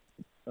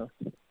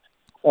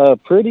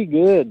 Pretty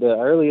good. The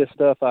earliest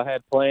stuff I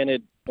had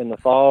planted in the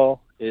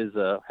fall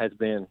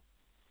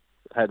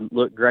had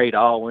looked great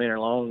all winter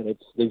long.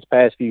 It's these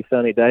past few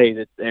sunny days,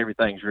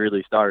 everything's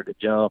really started to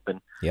jump, and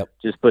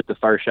just put the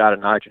first shot of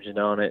nitrogen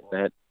on it,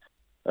 and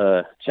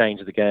that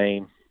changed the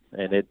game,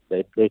 and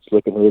it's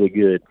looking really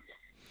good.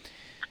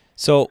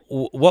 So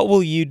what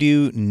will you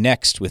do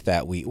next with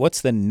that wheat?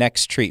 What's the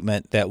next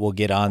treatment that will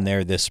get on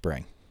there this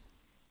spring?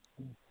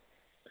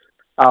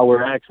 I'm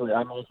also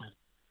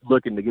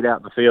looking to get out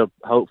in the field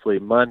hopefully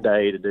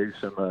Monday to do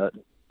some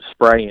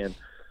spraying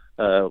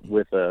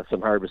with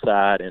some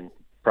herbicide and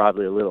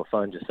probably a little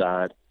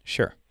fungicide.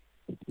 Sure.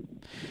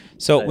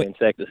 So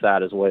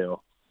insecticide as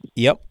well.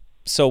 Yep.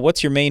 So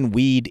what's your main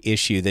weed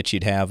issue that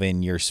you'd have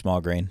in your small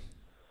grain?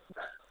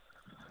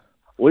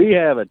 We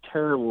have a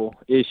terrible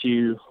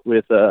issue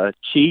with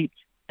cheat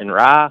and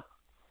rye.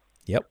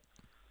 Yep.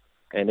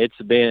 And it's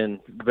been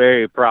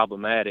very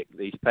problematic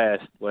these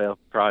past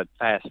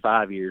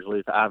 5 years.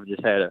 I've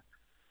just had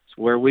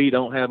where we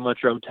don't have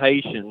much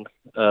rotation.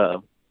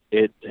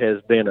 It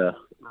has been a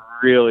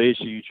real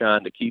issue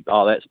trying to keep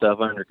all that stuff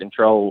under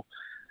control.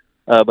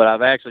 But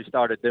I've actually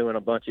started doing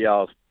a bunch of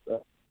y'all's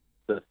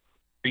the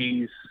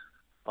trees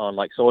on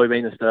like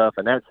soybean and stuff,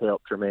 and that's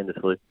helped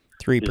tremendously.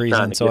 3-pre's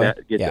on soy.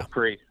 The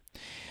pre.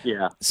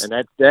 Yeah,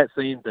 and that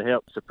seems to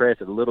help suppress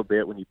it a little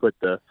bit when you put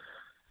the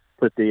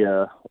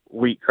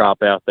wheat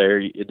crop out there.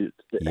 It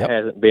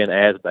hasn't been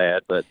as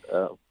bad, but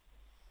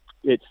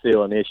it's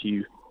still an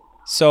issue.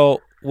 So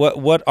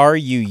what are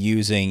you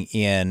using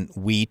in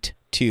wheat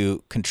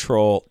to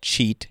control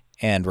cheat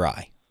and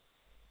rye?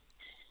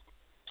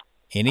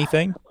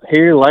 Anything?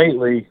 Here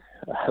lately,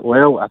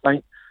 well, I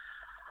think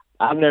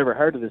I've never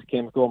heard of this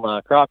chemical.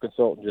 My crop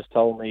consultant just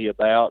told me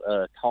about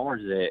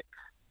Tarzec.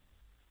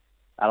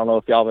 I don't know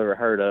if y'all have ever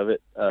heard of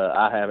it.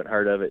 I haven't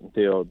heard of it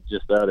until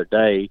just the other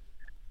day,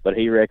 but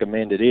he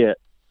recommended it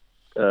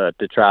to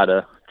try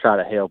to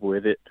help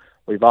with it.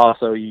 We've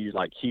also used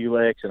like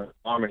Culex and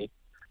Harmony,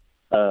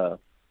 but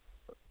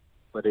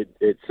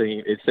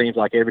it seems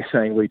like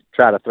everything we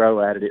try to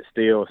throw at it, it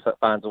still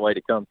finds a way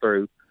to come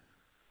through.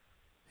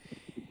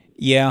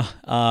 Yeah,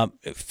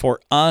 for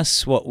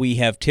us, what we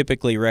have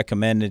typically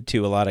recommended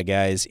to a lot of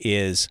guys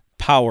is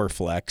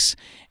PowerFlex,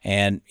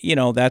 and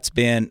that's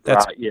been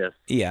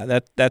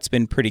that's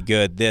been pretty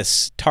good.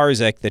 This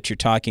Tarzec that you're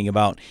talking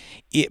about,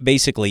 it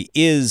basically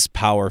is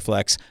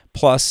PowerFlex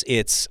plus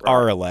it's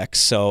RLX,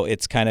 so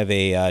it's kind of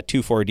a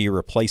 2,4-D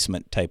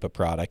replacement type of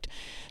product.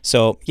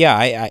 So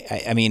yeah,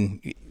 I mean,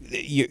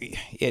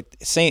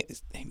 it's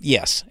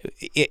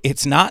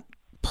not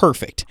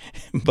perfect,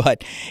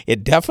 but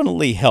it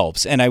definitely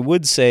helps. And I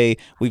would say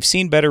we've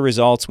seen better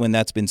results when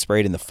that's been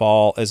sprayed in the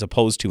fall as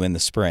opposed to in the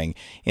spring.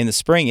 In the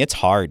spring, it's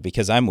hard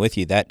because I'm with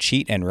you. That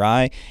cheat and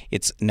rye,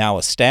 it's now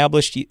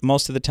established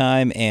most of the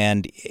time,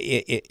 and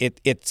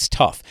it's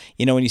tough.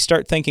 When you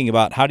start thinking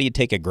about how do you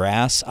take a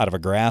grass out of a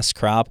grass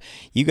crop,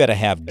 you got to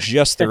have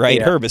just the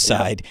right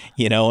herbicide,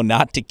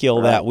 not to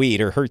kill that weed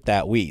or hurt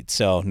that weed.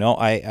 So no,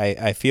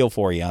 I feel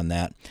for you on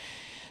that.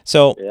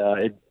 So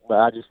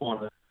I just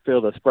want to fill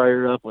the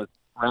sprayer up with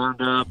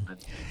Roundup and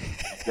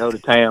go to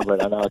town,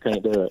 but I know I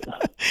can't do it.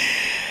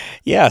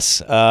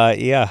 Yes,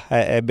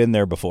 I've been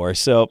there before.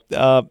 So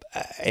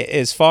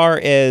as far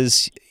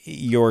as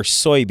your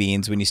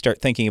soybeans, when you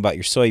start thinking about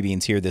your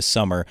soybeans here this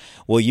summer,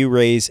 will you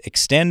raise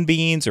Xtend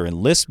beans or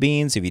Enlist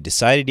beans? Have you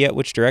decided yet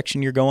which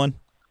direction you're going?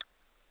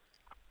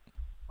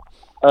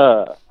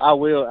 I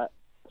will.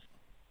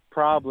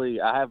 Probably,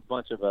 I have a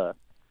bunch of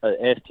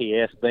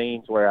STS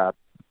beans where I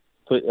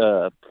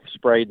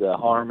sprayed the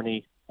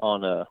Harmony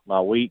on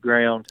my wheat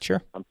ground.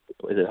 Sure.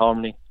 Is it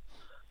Harmony?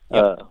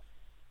 Yep.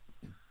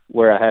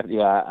 Where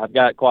I've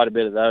got quite a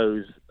bit of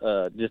those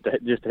just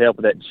to help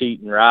with that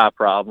cheat and rye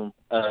problem.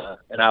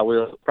 And I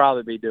will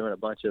probably be doing a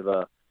bunch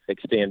of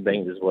Extend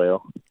beans as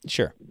well.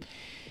 Sure.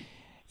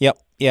 Yep.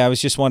 Yeah, I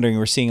was just wondering,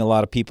 we're seeing a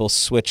lot of people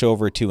switch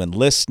over to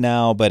Enlist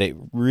now, but it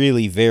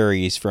really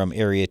varies from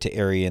area to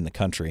area in the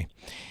country.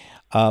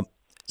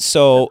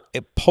 So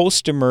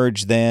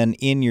post-emerge then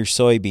in your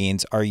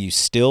soybeans, are you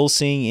still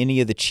seeing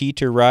any of the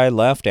cheat or rye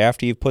left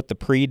after you've put the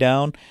pre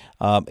down?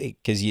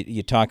 Because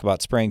you talk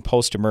about spraying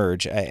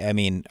post-emerge. I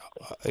mean,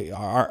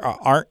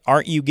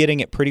 aren't you getting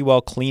it pretty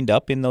well cleaned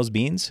up in those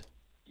beans?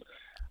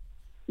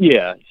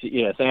 Yes.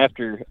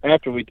 After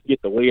we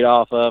get the weed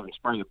off of and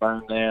spray the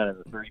burn down and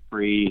the 3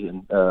 pre,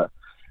 and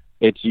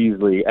it's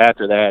usually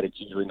after that it's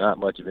usually not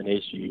much of an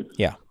issue.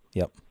 Yeah.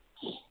 Yep.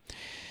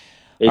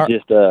 It's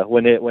just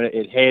when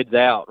it heads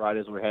out right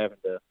as we're having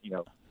to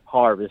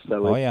harvest,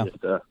 so it's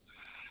just a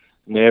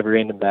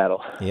never-ending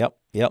battle. Yep.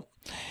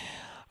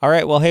 All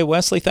right. Well, hey,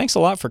 Wesley, thanks a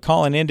lot for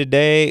calling in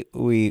today.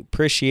 We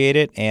appreciate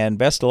it, and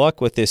best of luck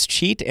with this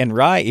cheat and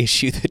rye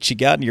issue that you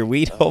got in your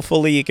wheat.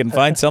 Hopefully you can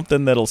find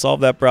something that'll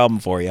solve that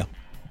problem for you.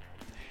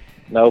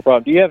 No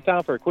problem. Do you have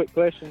time for a quick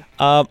question?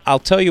 I'll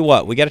tell you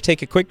what. We got to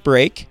take a quick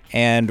break,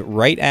 and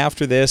right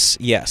after this,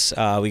 yes,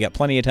 we got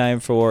plenty of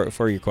time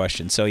for your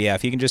question. So, yeah,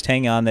 if you can just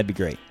hang on, that'd be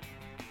great.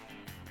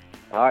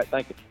 All right.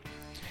 Thank you.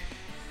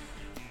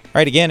 All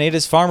right, again, it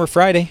is Farmer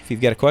Friday. If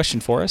you've got a question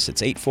for us,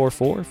 it's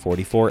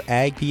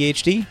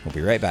 844-44-AG-PHD. We'll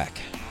be right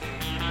back.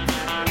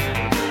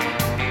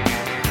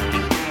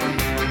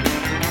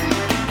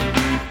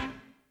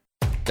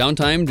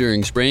 Downtime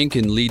during spraying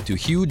can lead to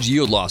huge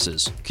yield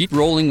losses. Keep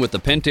rolling with the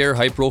Pentair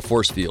Hypro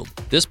Force Field.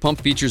 This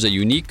pump features a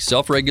unique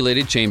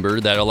self-regulated chamber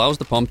that allows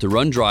the pump to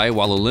run dry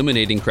while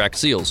eliminating cracked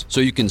seals, so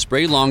you can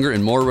spray longer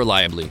and more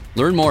reliably.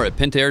 Learn more at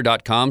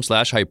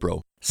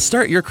pentair.com/hypro.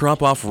 Start your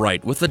crop off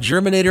right with the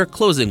Germinator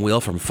closing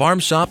wheel from Farm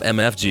Shop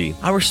MFG.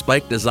 Our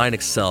spike design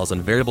excels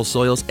in variable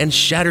soils and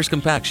shatters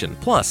compaction.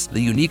 Plus,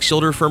 the unique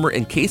shoulder firmer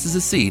encases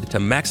a seed to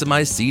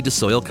maximize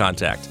seed-to-soil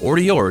contact.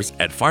 Order yours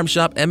at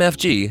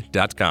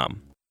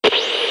farmshopmfg.com.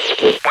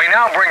 We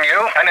now bring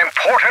you an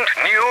important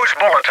news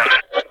bulletin.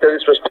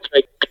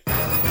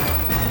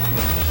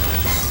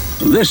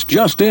 This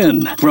just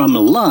in from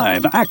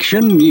Live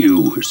Action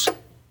News.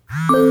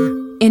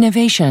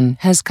 Innovation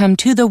has come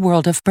to the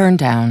world of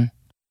burndown.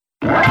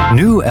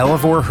 New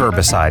Elevore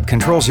herbicide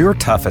controls your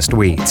toughest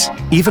weeds,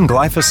 even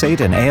glyphosate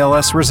and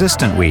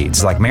ALS-resistant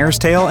weeds like mare's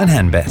tail and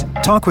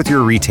henbit. Talk with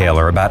your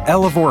retailer about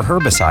Elevore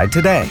herbicide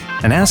today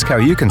and ask how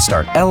you can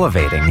start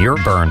elevating your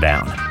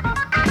burndown.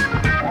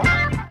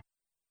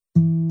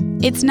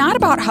 It's not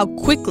about how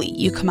quickly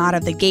you come out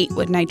of the gate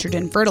with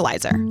nitrogen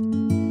fertilizer,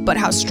 but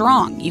how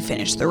strong you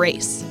finish the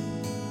race.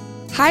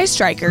 High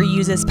Striker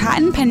uses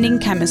patent-pending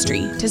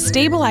chemistry to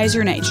stabilize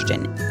your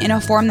nitrogen in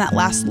a form that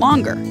lasts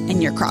longer in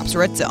your crop's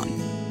root zone.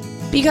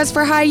 Because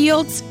for high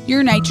yields,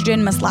 your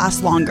nitrogen must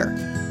last longer,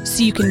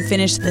 so you can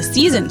finish the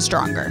season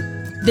stronger.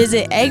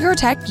 Visit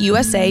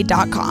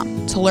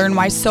agrotechusa.com to learn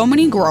why so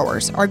many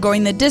growers are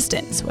going the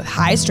distance with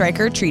High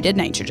Striker treated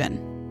nitrogen.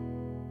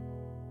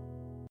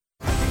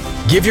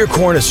 Give your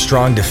corn a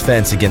strong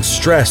defense against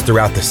stress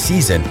throughout the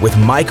season with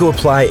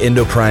MycoApply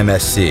Endoprime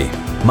SC.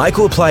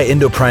 MycoApply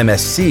Endoprime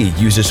SC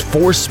uses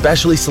 4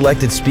 specially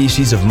selected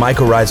species of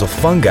mycorrhizal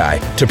fungi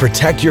to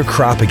protect your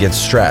crop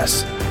against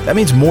stress. That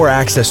means more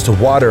access to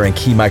water and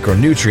key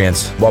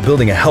micronutrients while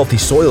building a healthy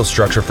soil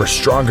structure for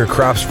stronger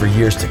crops for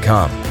years to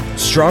come.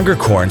 Stronger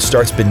corn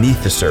starts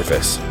beneath the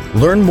surface.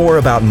 Learn more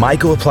about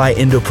MycoApply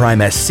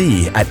Endoprime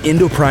SC at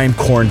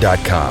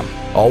endoprimecorn.com.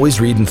 Always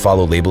read and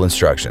follow label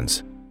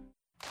instructions.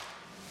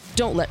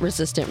 Don't let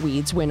resistant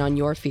weeds win on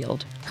your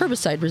field.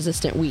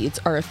 Herbicide-resistant weeds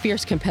are a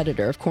fierce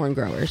competitor of corn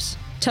growers.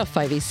 Tough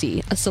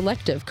 5EC, a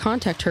selective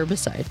contact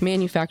herbicide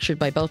manufactured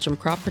by Belgium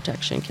Crop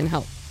Protection, can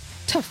help.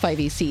 Tough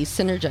 5EC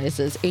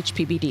synergizes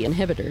HPBD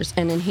inhibitors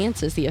and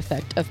enhances the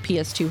effect of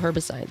PS2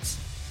 herbicides.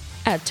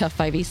 Add Tough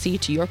 5EC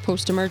to your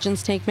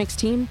post-emergence tank mix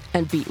team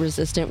and beat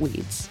resistant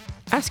weeds.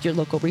 Ask your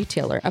local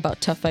retailer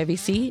about Tough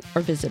 5EC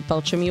or visit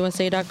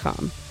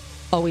belchumusa.com.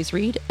 Always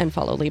read and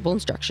follow label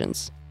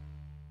instructions.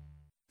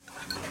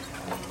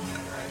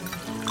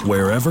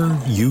 Wherever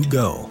you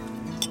go,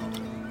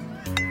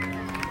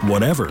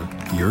 whatever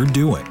you're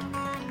doing,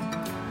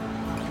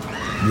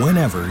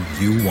 whenever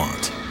you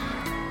want.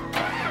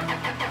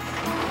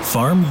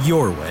 Farm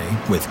your way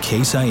with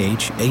Case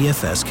IH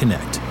AFS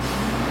Connect.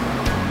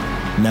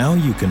 Now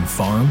you can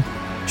farm,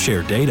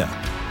 share data,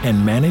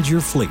 and manage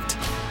your fleet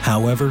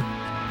however,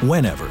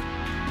 whenever,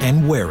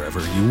 and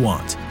wherever you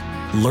want.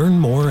 Learn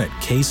more at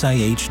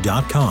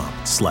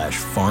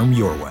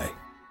caseih.com/farmyourway.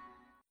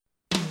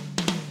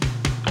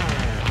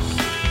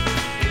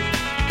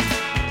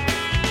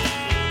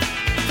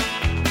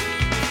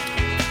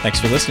 Thanks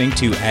for listening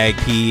to Ag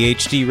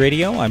PhD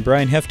Radio. I'm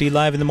Brian Hefty,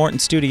 live in the Morton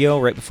studio.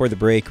 Right before the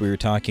break, we were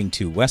talking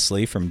to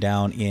Wesley from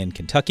down in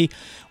Kentucky.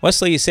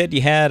 Wesley, you said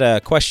you had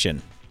a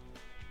question.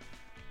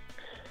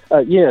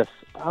 Yes,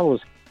 I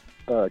was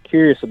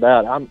curious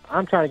about. I'm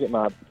trying to get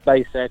my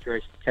base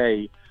saturation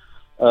K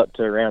up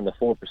to around the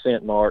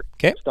 4% mark.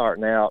 Okay.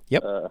 Starting out.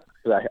 Yep.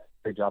 Because I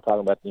heard y'all talking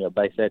about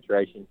base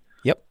saturation.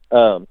 Yep.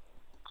 So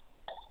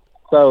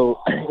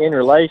in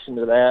relation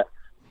to that,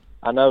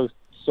 I know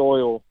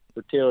soil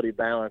fertility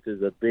balance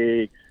is a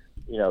big,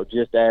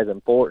 just as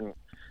important.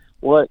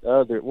 What do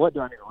I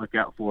need to look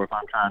out for if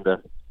I'm trying to?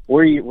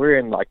 We're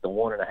in like the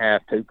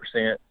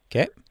 1.5–2%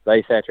 okay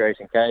base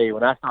saturation K.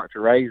 When I start to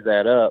raise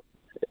that up,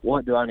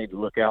 what do I need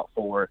to look out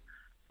for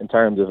in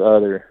terms of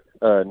other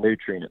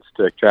nutrients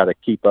to try to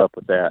keep up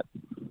with that,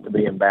 to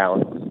be in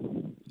balance?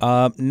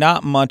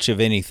 Not much of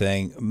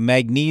anything.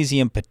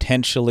 Magnesium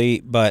potentially,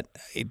 but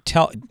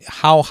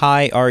how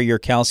high are your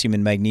calcium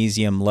and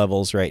magnesium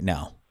levels right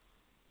now?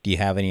 Do you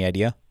have any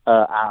idea?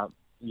 I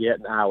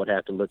would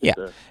have to look at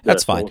the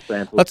that's fine.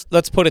 samples.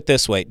 Let's put it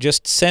this way.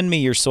 Just send me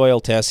your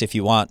soil tests if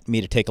you want me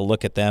to take a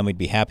look at them. We'd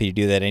be happy to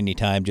do that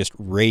anytime. Just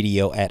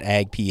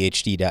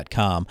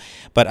radio@agphd.com.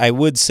 But I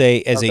would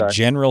say, as a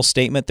general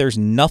statement, there's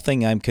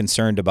nothing I'm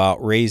concerned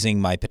about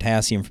raising my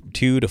potassium from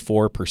 2 to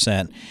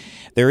 4%.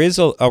 There is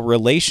a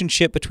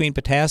relationship between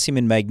potassium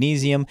and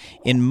magnesium.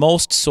 In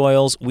most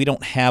soils, we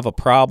don't have a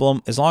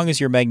problem. As long as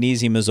your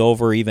magnesium is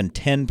over even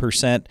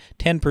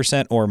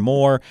 10% or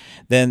more,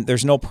 then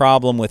there's no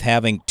problem with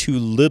having too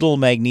little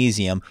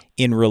magnesium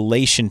in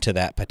relation to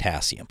that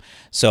potassium.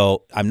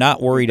 So I'm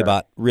not worried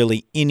about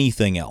really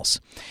anything else.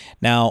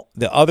 Now,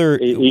 the other...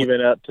 Even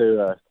up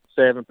to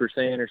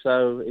 7% or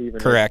so? Even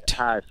correct. As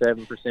high as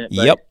 7% base?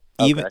 Yep.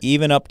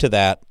 Even up to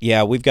that,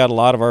 yeah, we've got a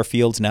lot of our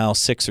fields now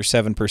 6 or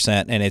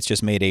 7%, and it's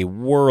just made a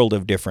world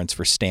of difference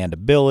for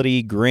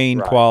standability,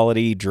 grain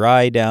quality,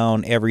 dry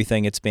down,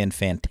 everything. It's been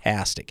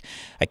fantastic.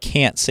 I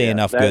can't say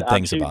enough good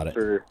things about it.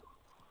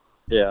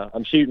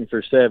 I'm shooting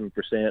for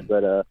 7%,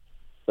 but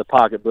the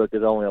pocketbook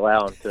is only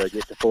allowing to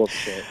get to 4%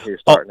 here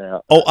starting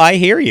out. Oh, I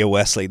hear you,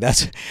 Wesley.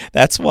 That's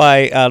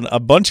why on a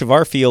bunch of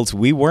our fields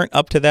we weren't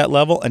up to that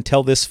level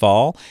until this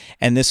fall.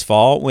 And this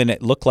fall, when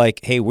it looked like,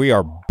 hey, we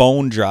are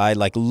bone dry,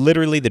 like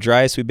literally the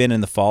driest we've been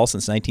in the fall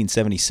since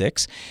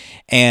 1976,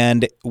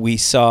 and we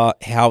saw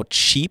how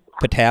cheap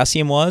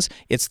potassium was.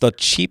 It's the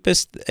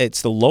cheapest,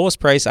 it's the lowest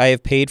price I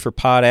have paid for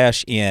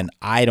potash in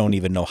I don't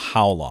even know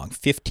how long,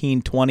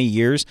 15, 20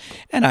 years.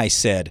 And I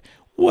said,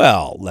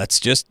 well, let's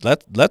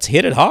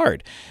hit it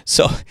hard.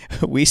 So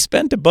we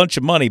spent a bunch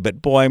of money,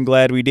 but boy, I'm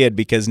glad we did,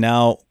 because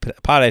now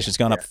potash has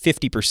gone up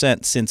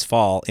 50% since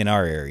fall in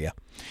our area.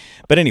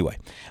 But anyway,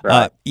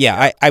 I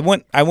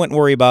wouldn't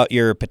worry about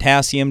your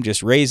potassium.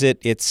 Just raise it.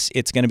 It's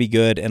going to be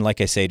good. And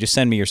like I say, just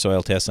send me your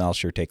soil tests, and I'll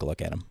sure take a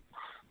look at them.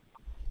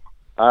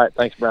 All right,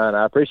 thanks, Brian.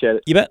 I appreciate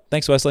it. You bet.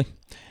 Thanks, Wesley.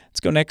 Let's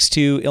go next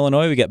to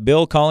Illinois. We got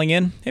Bill calling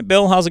in. Hey,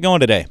 Bill, how's it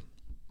going today?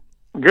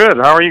 Good.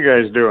 How are you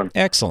guys doing?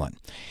 Excellent.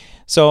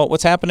 So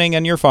what's happening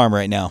on your farm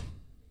right now?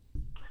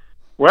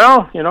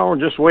 Well, we're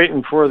just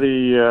waiting for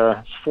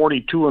the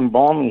 42 and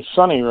balmy and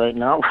sunny right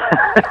now.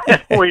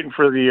 Waiting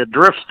for the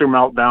drifts to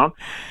melt down.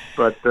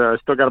 But I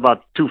still got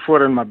about 2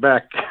 foot in my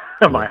back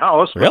of my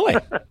house. Really?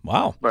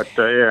 Wow. But,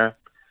 yeah.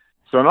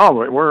 So, no,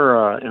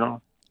 we're,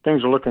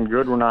 things are looking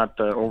good. We're not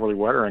overly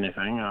wet or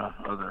anything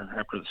other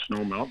after the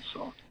snow melts.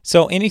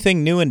 So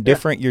anything new and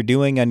different you're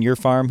doing on your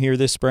farm here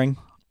this spring?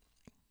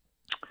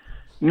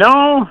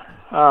 No,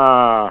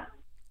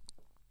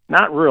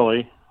 not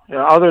really,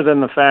 other than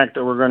the fact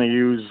that we're going to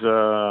use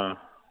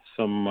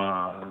some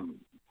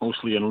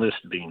mostly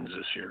enlist beans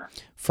this year.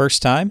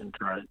 First time? And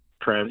try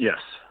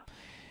yes.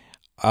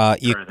 Try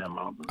them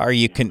out.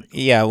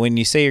 When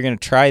you say you're going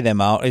to try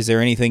them out, is there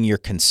anything you're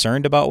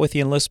concerned about with the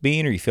enlist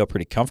bean, or you feel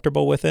pretty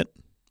comfortable with it?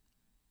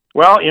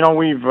 Well,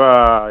 we've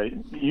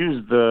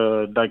used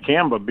the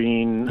dicamba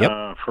bean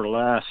for the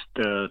last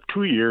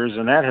 2 years,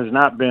 and that has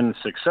not been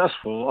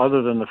successful,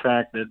 other than the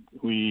fact that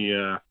we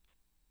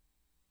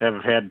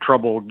have had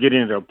trouble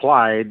getting it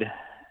applied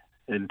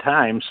in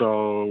time,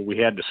 so we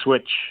had to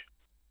switch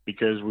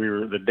because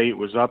the date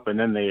was up, and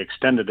then they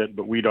extended it,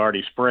 but we'd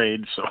already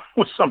sprayed, so it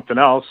was something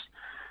else,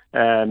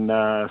 and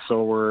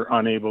so we're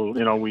unable.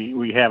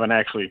 We haven't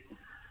actually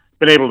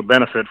been able to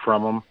benefit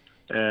from them.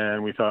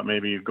 And we thought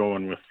maybe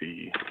going with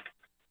the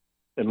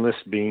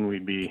enlist bean,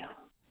 we'd be,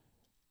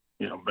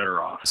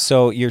 better off.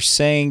 So you're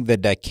saying the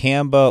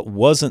dicamba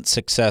wasn't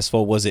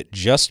successful. Was it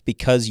just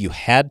because you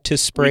had to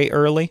spray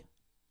early?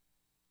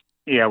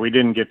 Yeah, we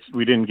didn't get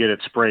it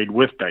sprayed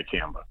with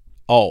dicamba.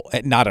 Oh,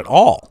 not at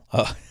all.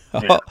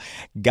 Yeah.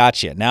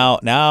 Gotcha.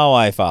 Now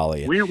I follow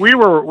you. We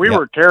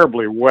were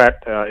terribly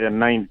wet in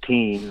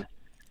 19.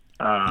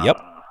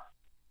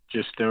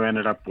 Just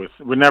ended up with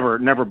we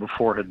never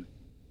before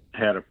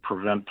had a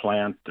prevent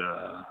plant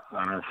on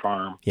our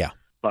farm. Yeah.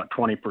 About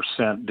 20%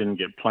 didn't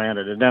get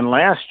planted. And then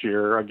last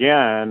year,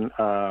 again,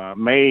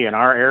 May in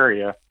our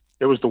area,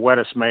 it was the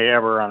wettest May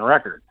ever on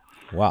record.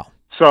 Wow.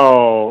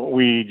 So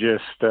we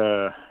just,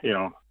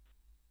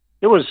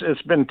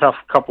 it's been a tough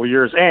couple of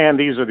years, and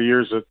these are the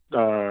years that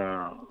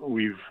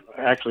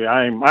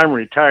I'm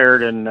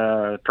retired and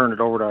turned it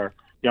over to our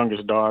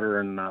youngest daughter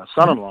and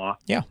son-in-law.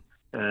 Yeah.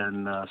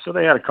 And so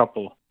they had a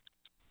couple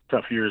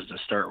tough years to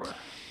start with.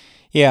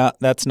 Yeah,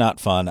 that's not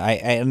fun.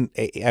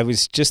 I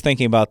was just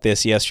thinking about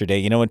this yesterday.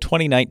 You know, when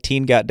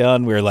 2019 got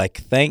done, we were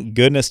like, thank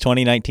goodness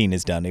 2019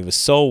 is done. It was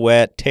so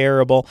wet,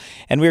 terrible.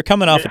 And we were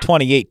coming off of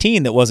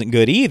 2018 that wasn't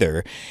good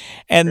either.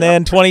 And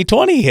then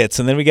 2020 hits,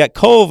 and then we got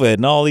COVID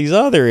and all these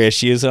other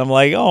issues. And I'm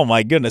like, oh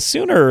my goodness,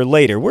 sooner or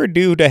later, we're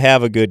due to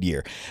have a good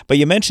year. But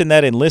you mentioned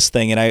that Enlist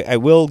thing, and I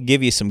will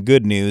give you some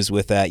good news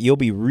with that. You'll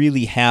be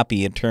really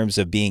happy in terms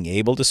of being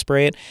able to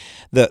spray it.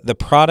 The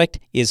product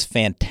is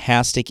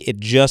fantastic. It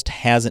just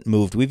hasn't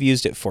moved. We've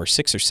used it for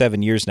 6 or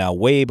 7 years now,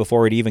 way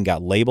before it even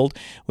got labeled.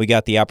 We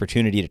got the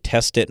opportunity to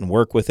test it and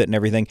work with it and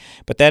everything.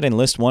 But that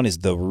Enlist one is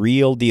the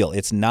real deal.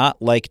 It's not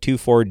like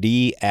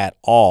 2,4-D at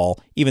all,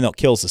 even though it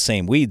kills the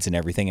same weeds and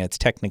everything, and it's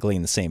technically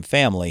in the same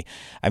family.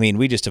 I mean,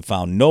 we just have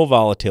found no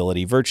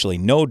volatility, virtually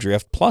no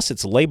drift, plus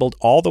it's labeled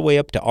all the way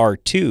up to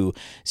R2,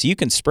 so you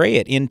can spray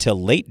it into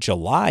late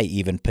July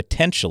even,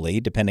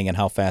 potentially, depending on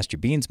how fast your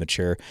beans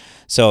mature.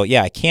 So,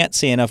 yeah, I can't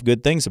say enough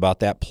good things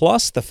about that,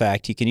 plus the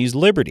fact you can use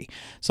Liberty.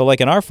 So, like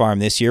in our farm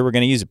this year, we're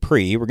going to use a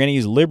pre, we're going to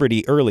use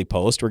Liberty early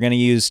post, we're going to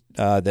use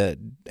the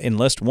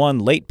Enlist 1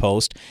 late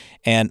post,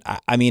 and,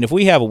 I mean, if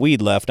we have a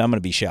weed left, I'm going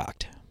to be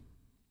shocked.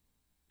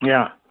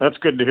 Yeah, that's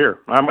good to hear.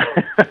 I'm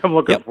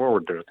looking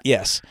forward to it.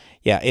 Yes,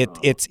 yeah,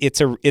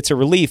 it's a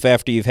relief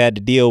after you've had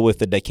to deal with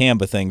the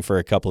dicamba thing for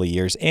a couple of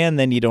years, and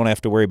then you don't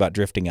have to worry about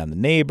drifting on the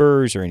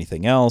neighbors or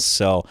anything else.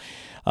 So,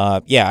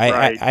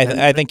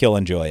 I think you'll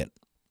enjoy it.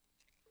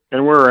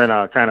 And we're in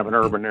a kind of an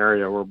urban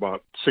area. We're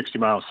about 60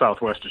 miles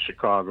southwest of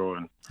Chicago,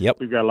 and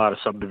we've got a lot of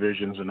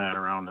subdivisions and that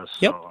around us.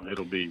 So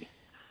it'll be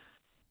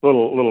a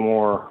little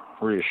more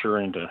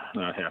reassuring to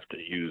not have to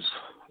use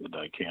the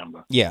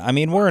dicamba. Yeah, I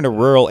mean, we're in a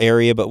rural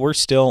area, but we're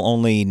still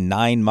only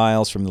 9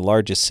 miles from the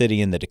largest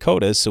city in the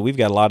Dakotas, so we've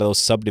got a lot of those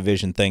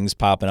subdivision things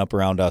popping up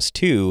around us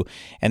too,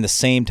 and the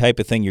same type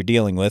of thing you're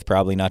dealing with,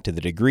 probably not to the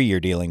degree you're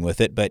dealing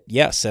with it, but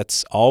yes,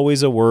 that's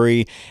always a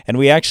worry. And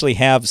we actually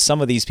have some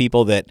of these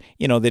people that,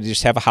 you know, they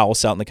just have a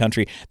house out in the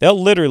country.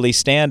 They'll literally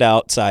stand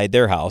outside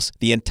their house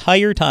the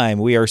entire time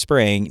we are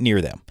spraying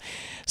near them.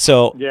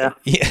 So yeah.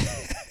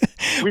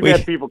 We've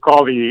had people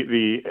call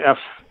the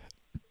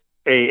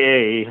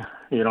FAA,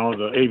 you know,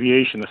 the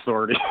Aviation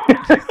Authority,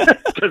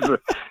 because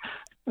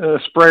the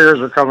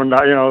sprayers are coming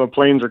down, you know, the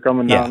planes are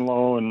coming down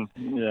low, and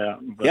yeah.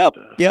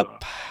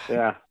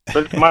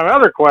 But my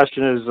other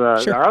question is,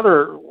 our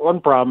other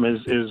one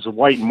problem is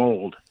white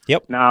mold.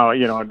 Yep. Now,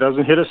 you know, it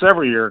doesn't hit us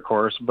every year, of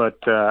course, but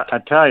I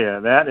tell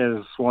you, that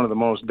is one of the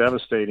most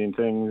devastating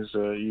things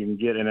you can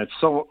get, and it's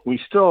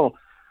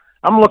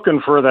I'm looking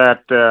for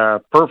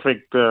that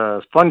perfect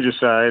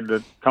fungicide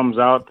that comes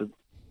out that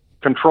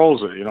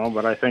controls it, you know,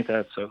 but I think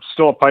that's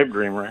still a pipe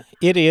dream, right?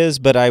 It is,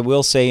 but I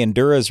will say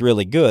Endura is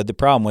really good. The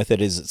problem with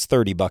it is it's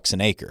 $30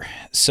 an acre.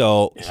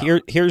 So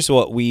here's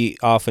what we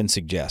often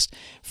suggest.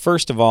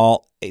 First of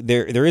all,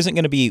 there isn't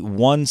going to be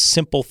one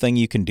simple thing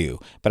you can do,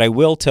 but I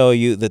will tell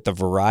you that the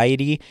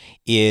variety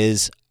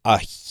is a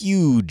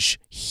huge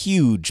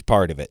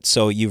part of it.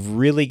 So you've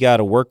really got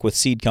to work with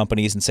seed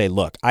companies and say,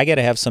 look, I got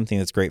to have something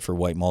that's great for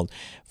white mold.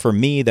 For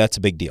me, that's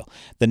a big deal.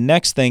 The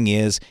next thing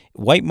is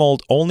white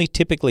mold only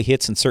typically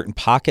hits in certain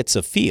pockets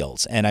of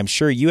fields. And I'm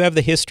sure you have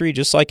the history,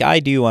 just like I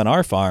do on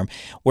our farm,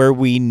 where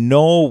we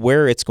know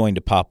where it's going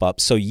to pop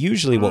up. So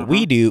usually what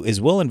we do is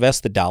we'll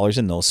invest the dollars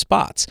in those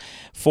spots.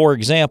 For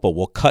example,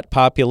 we'll cut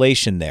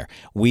population there.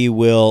 We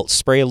will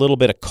spray a little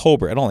bit of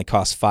Cobra. It only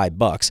costs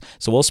 $5.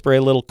 So we'll spray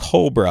a little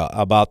Cobra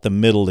about the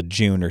middle of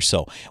June or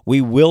so. We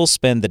will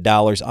spend the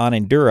dollars on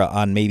Endura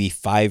on maybe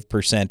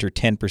 5% or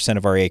 10%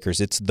 of our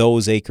acres. It's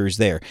those acres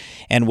there.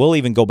 And we'll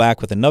even go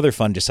back with another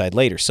fungicide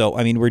later. So,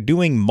 I mean, we're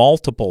doing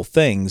multiple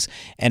things.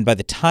 And by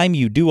the time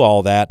you do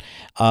all that,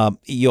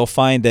 you'll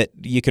find that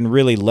you can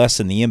really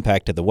lessen the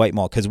impact of the white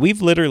mold. Because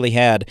we've literally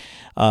had,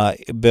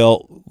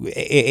 Bill,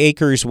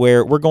 acres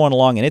where we're going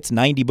along and it's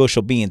 90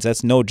 bushel beans.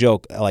 That's no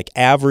joke, like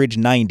average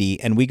 90,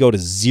 and we go to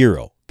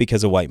 0.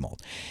 Because of white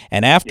mold.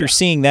 And after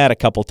seeing that a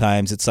couple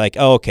times, it's like,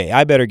 oh, okay,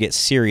 I better get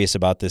serious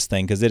about this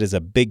thing because it is a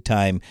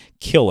big-time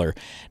killer.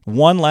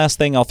 One last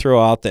thing I'll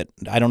throw out that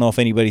I don't know if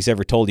anybody's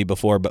ever told you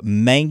before, but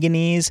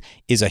manganese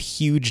is a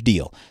huge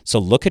deal. So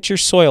look at your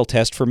soil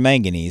test for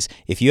manganese.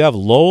 If you have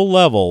low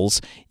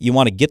levels, you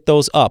want to get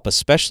those up,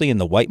 especially in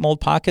the white mold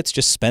pockets.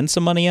 Just spend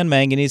some money on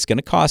manganese. It's going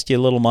to cost you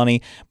a little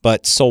money,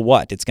 but so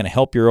what? It's going to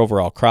help your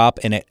overall crop,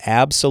 and it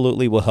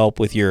absolutely will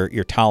help with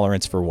your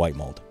tolerance for white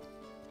mold.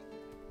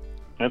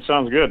 That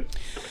sounds good.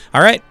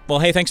 All right. Well,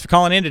 hey, thanks for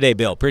calling in today,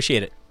 Bill.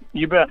 Appreciate it.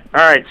 You bet.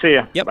 All right. See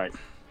ya. Yep. Bye.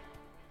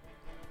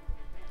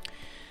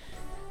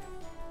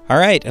 All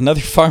right. Another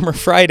Farmer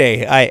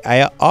Friday.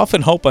 I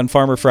often hope on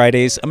Farmer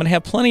Fridays I'm going to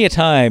have plenty of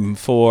time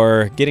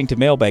for getting to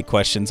mailbag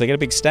questions. I got a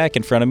big stack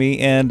in front of me,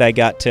 and I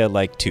got to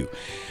like 2.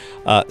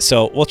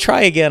 So we'll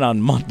try again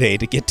on Monday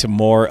to get to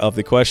more of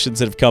the questions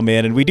that have come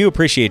in, and we do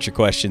appreciate your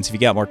questions. If you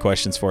got more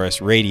questions for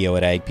us,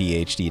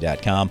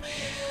 radio@agphd.com.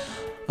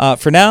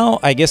 For now,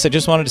 I guess I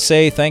just wanted to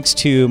say thanks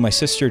to my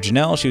sister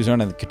Janelle. She was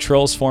running the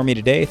controls for me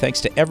today.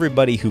 Thanks to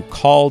everybody who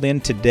called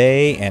in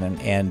today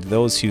and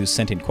those who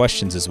sent in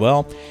questions as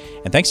well.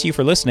 And thanks to you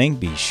for listening.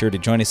 Be sure to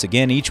join us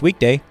again each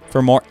weekday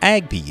for more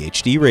Ag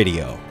PhD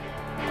Radio.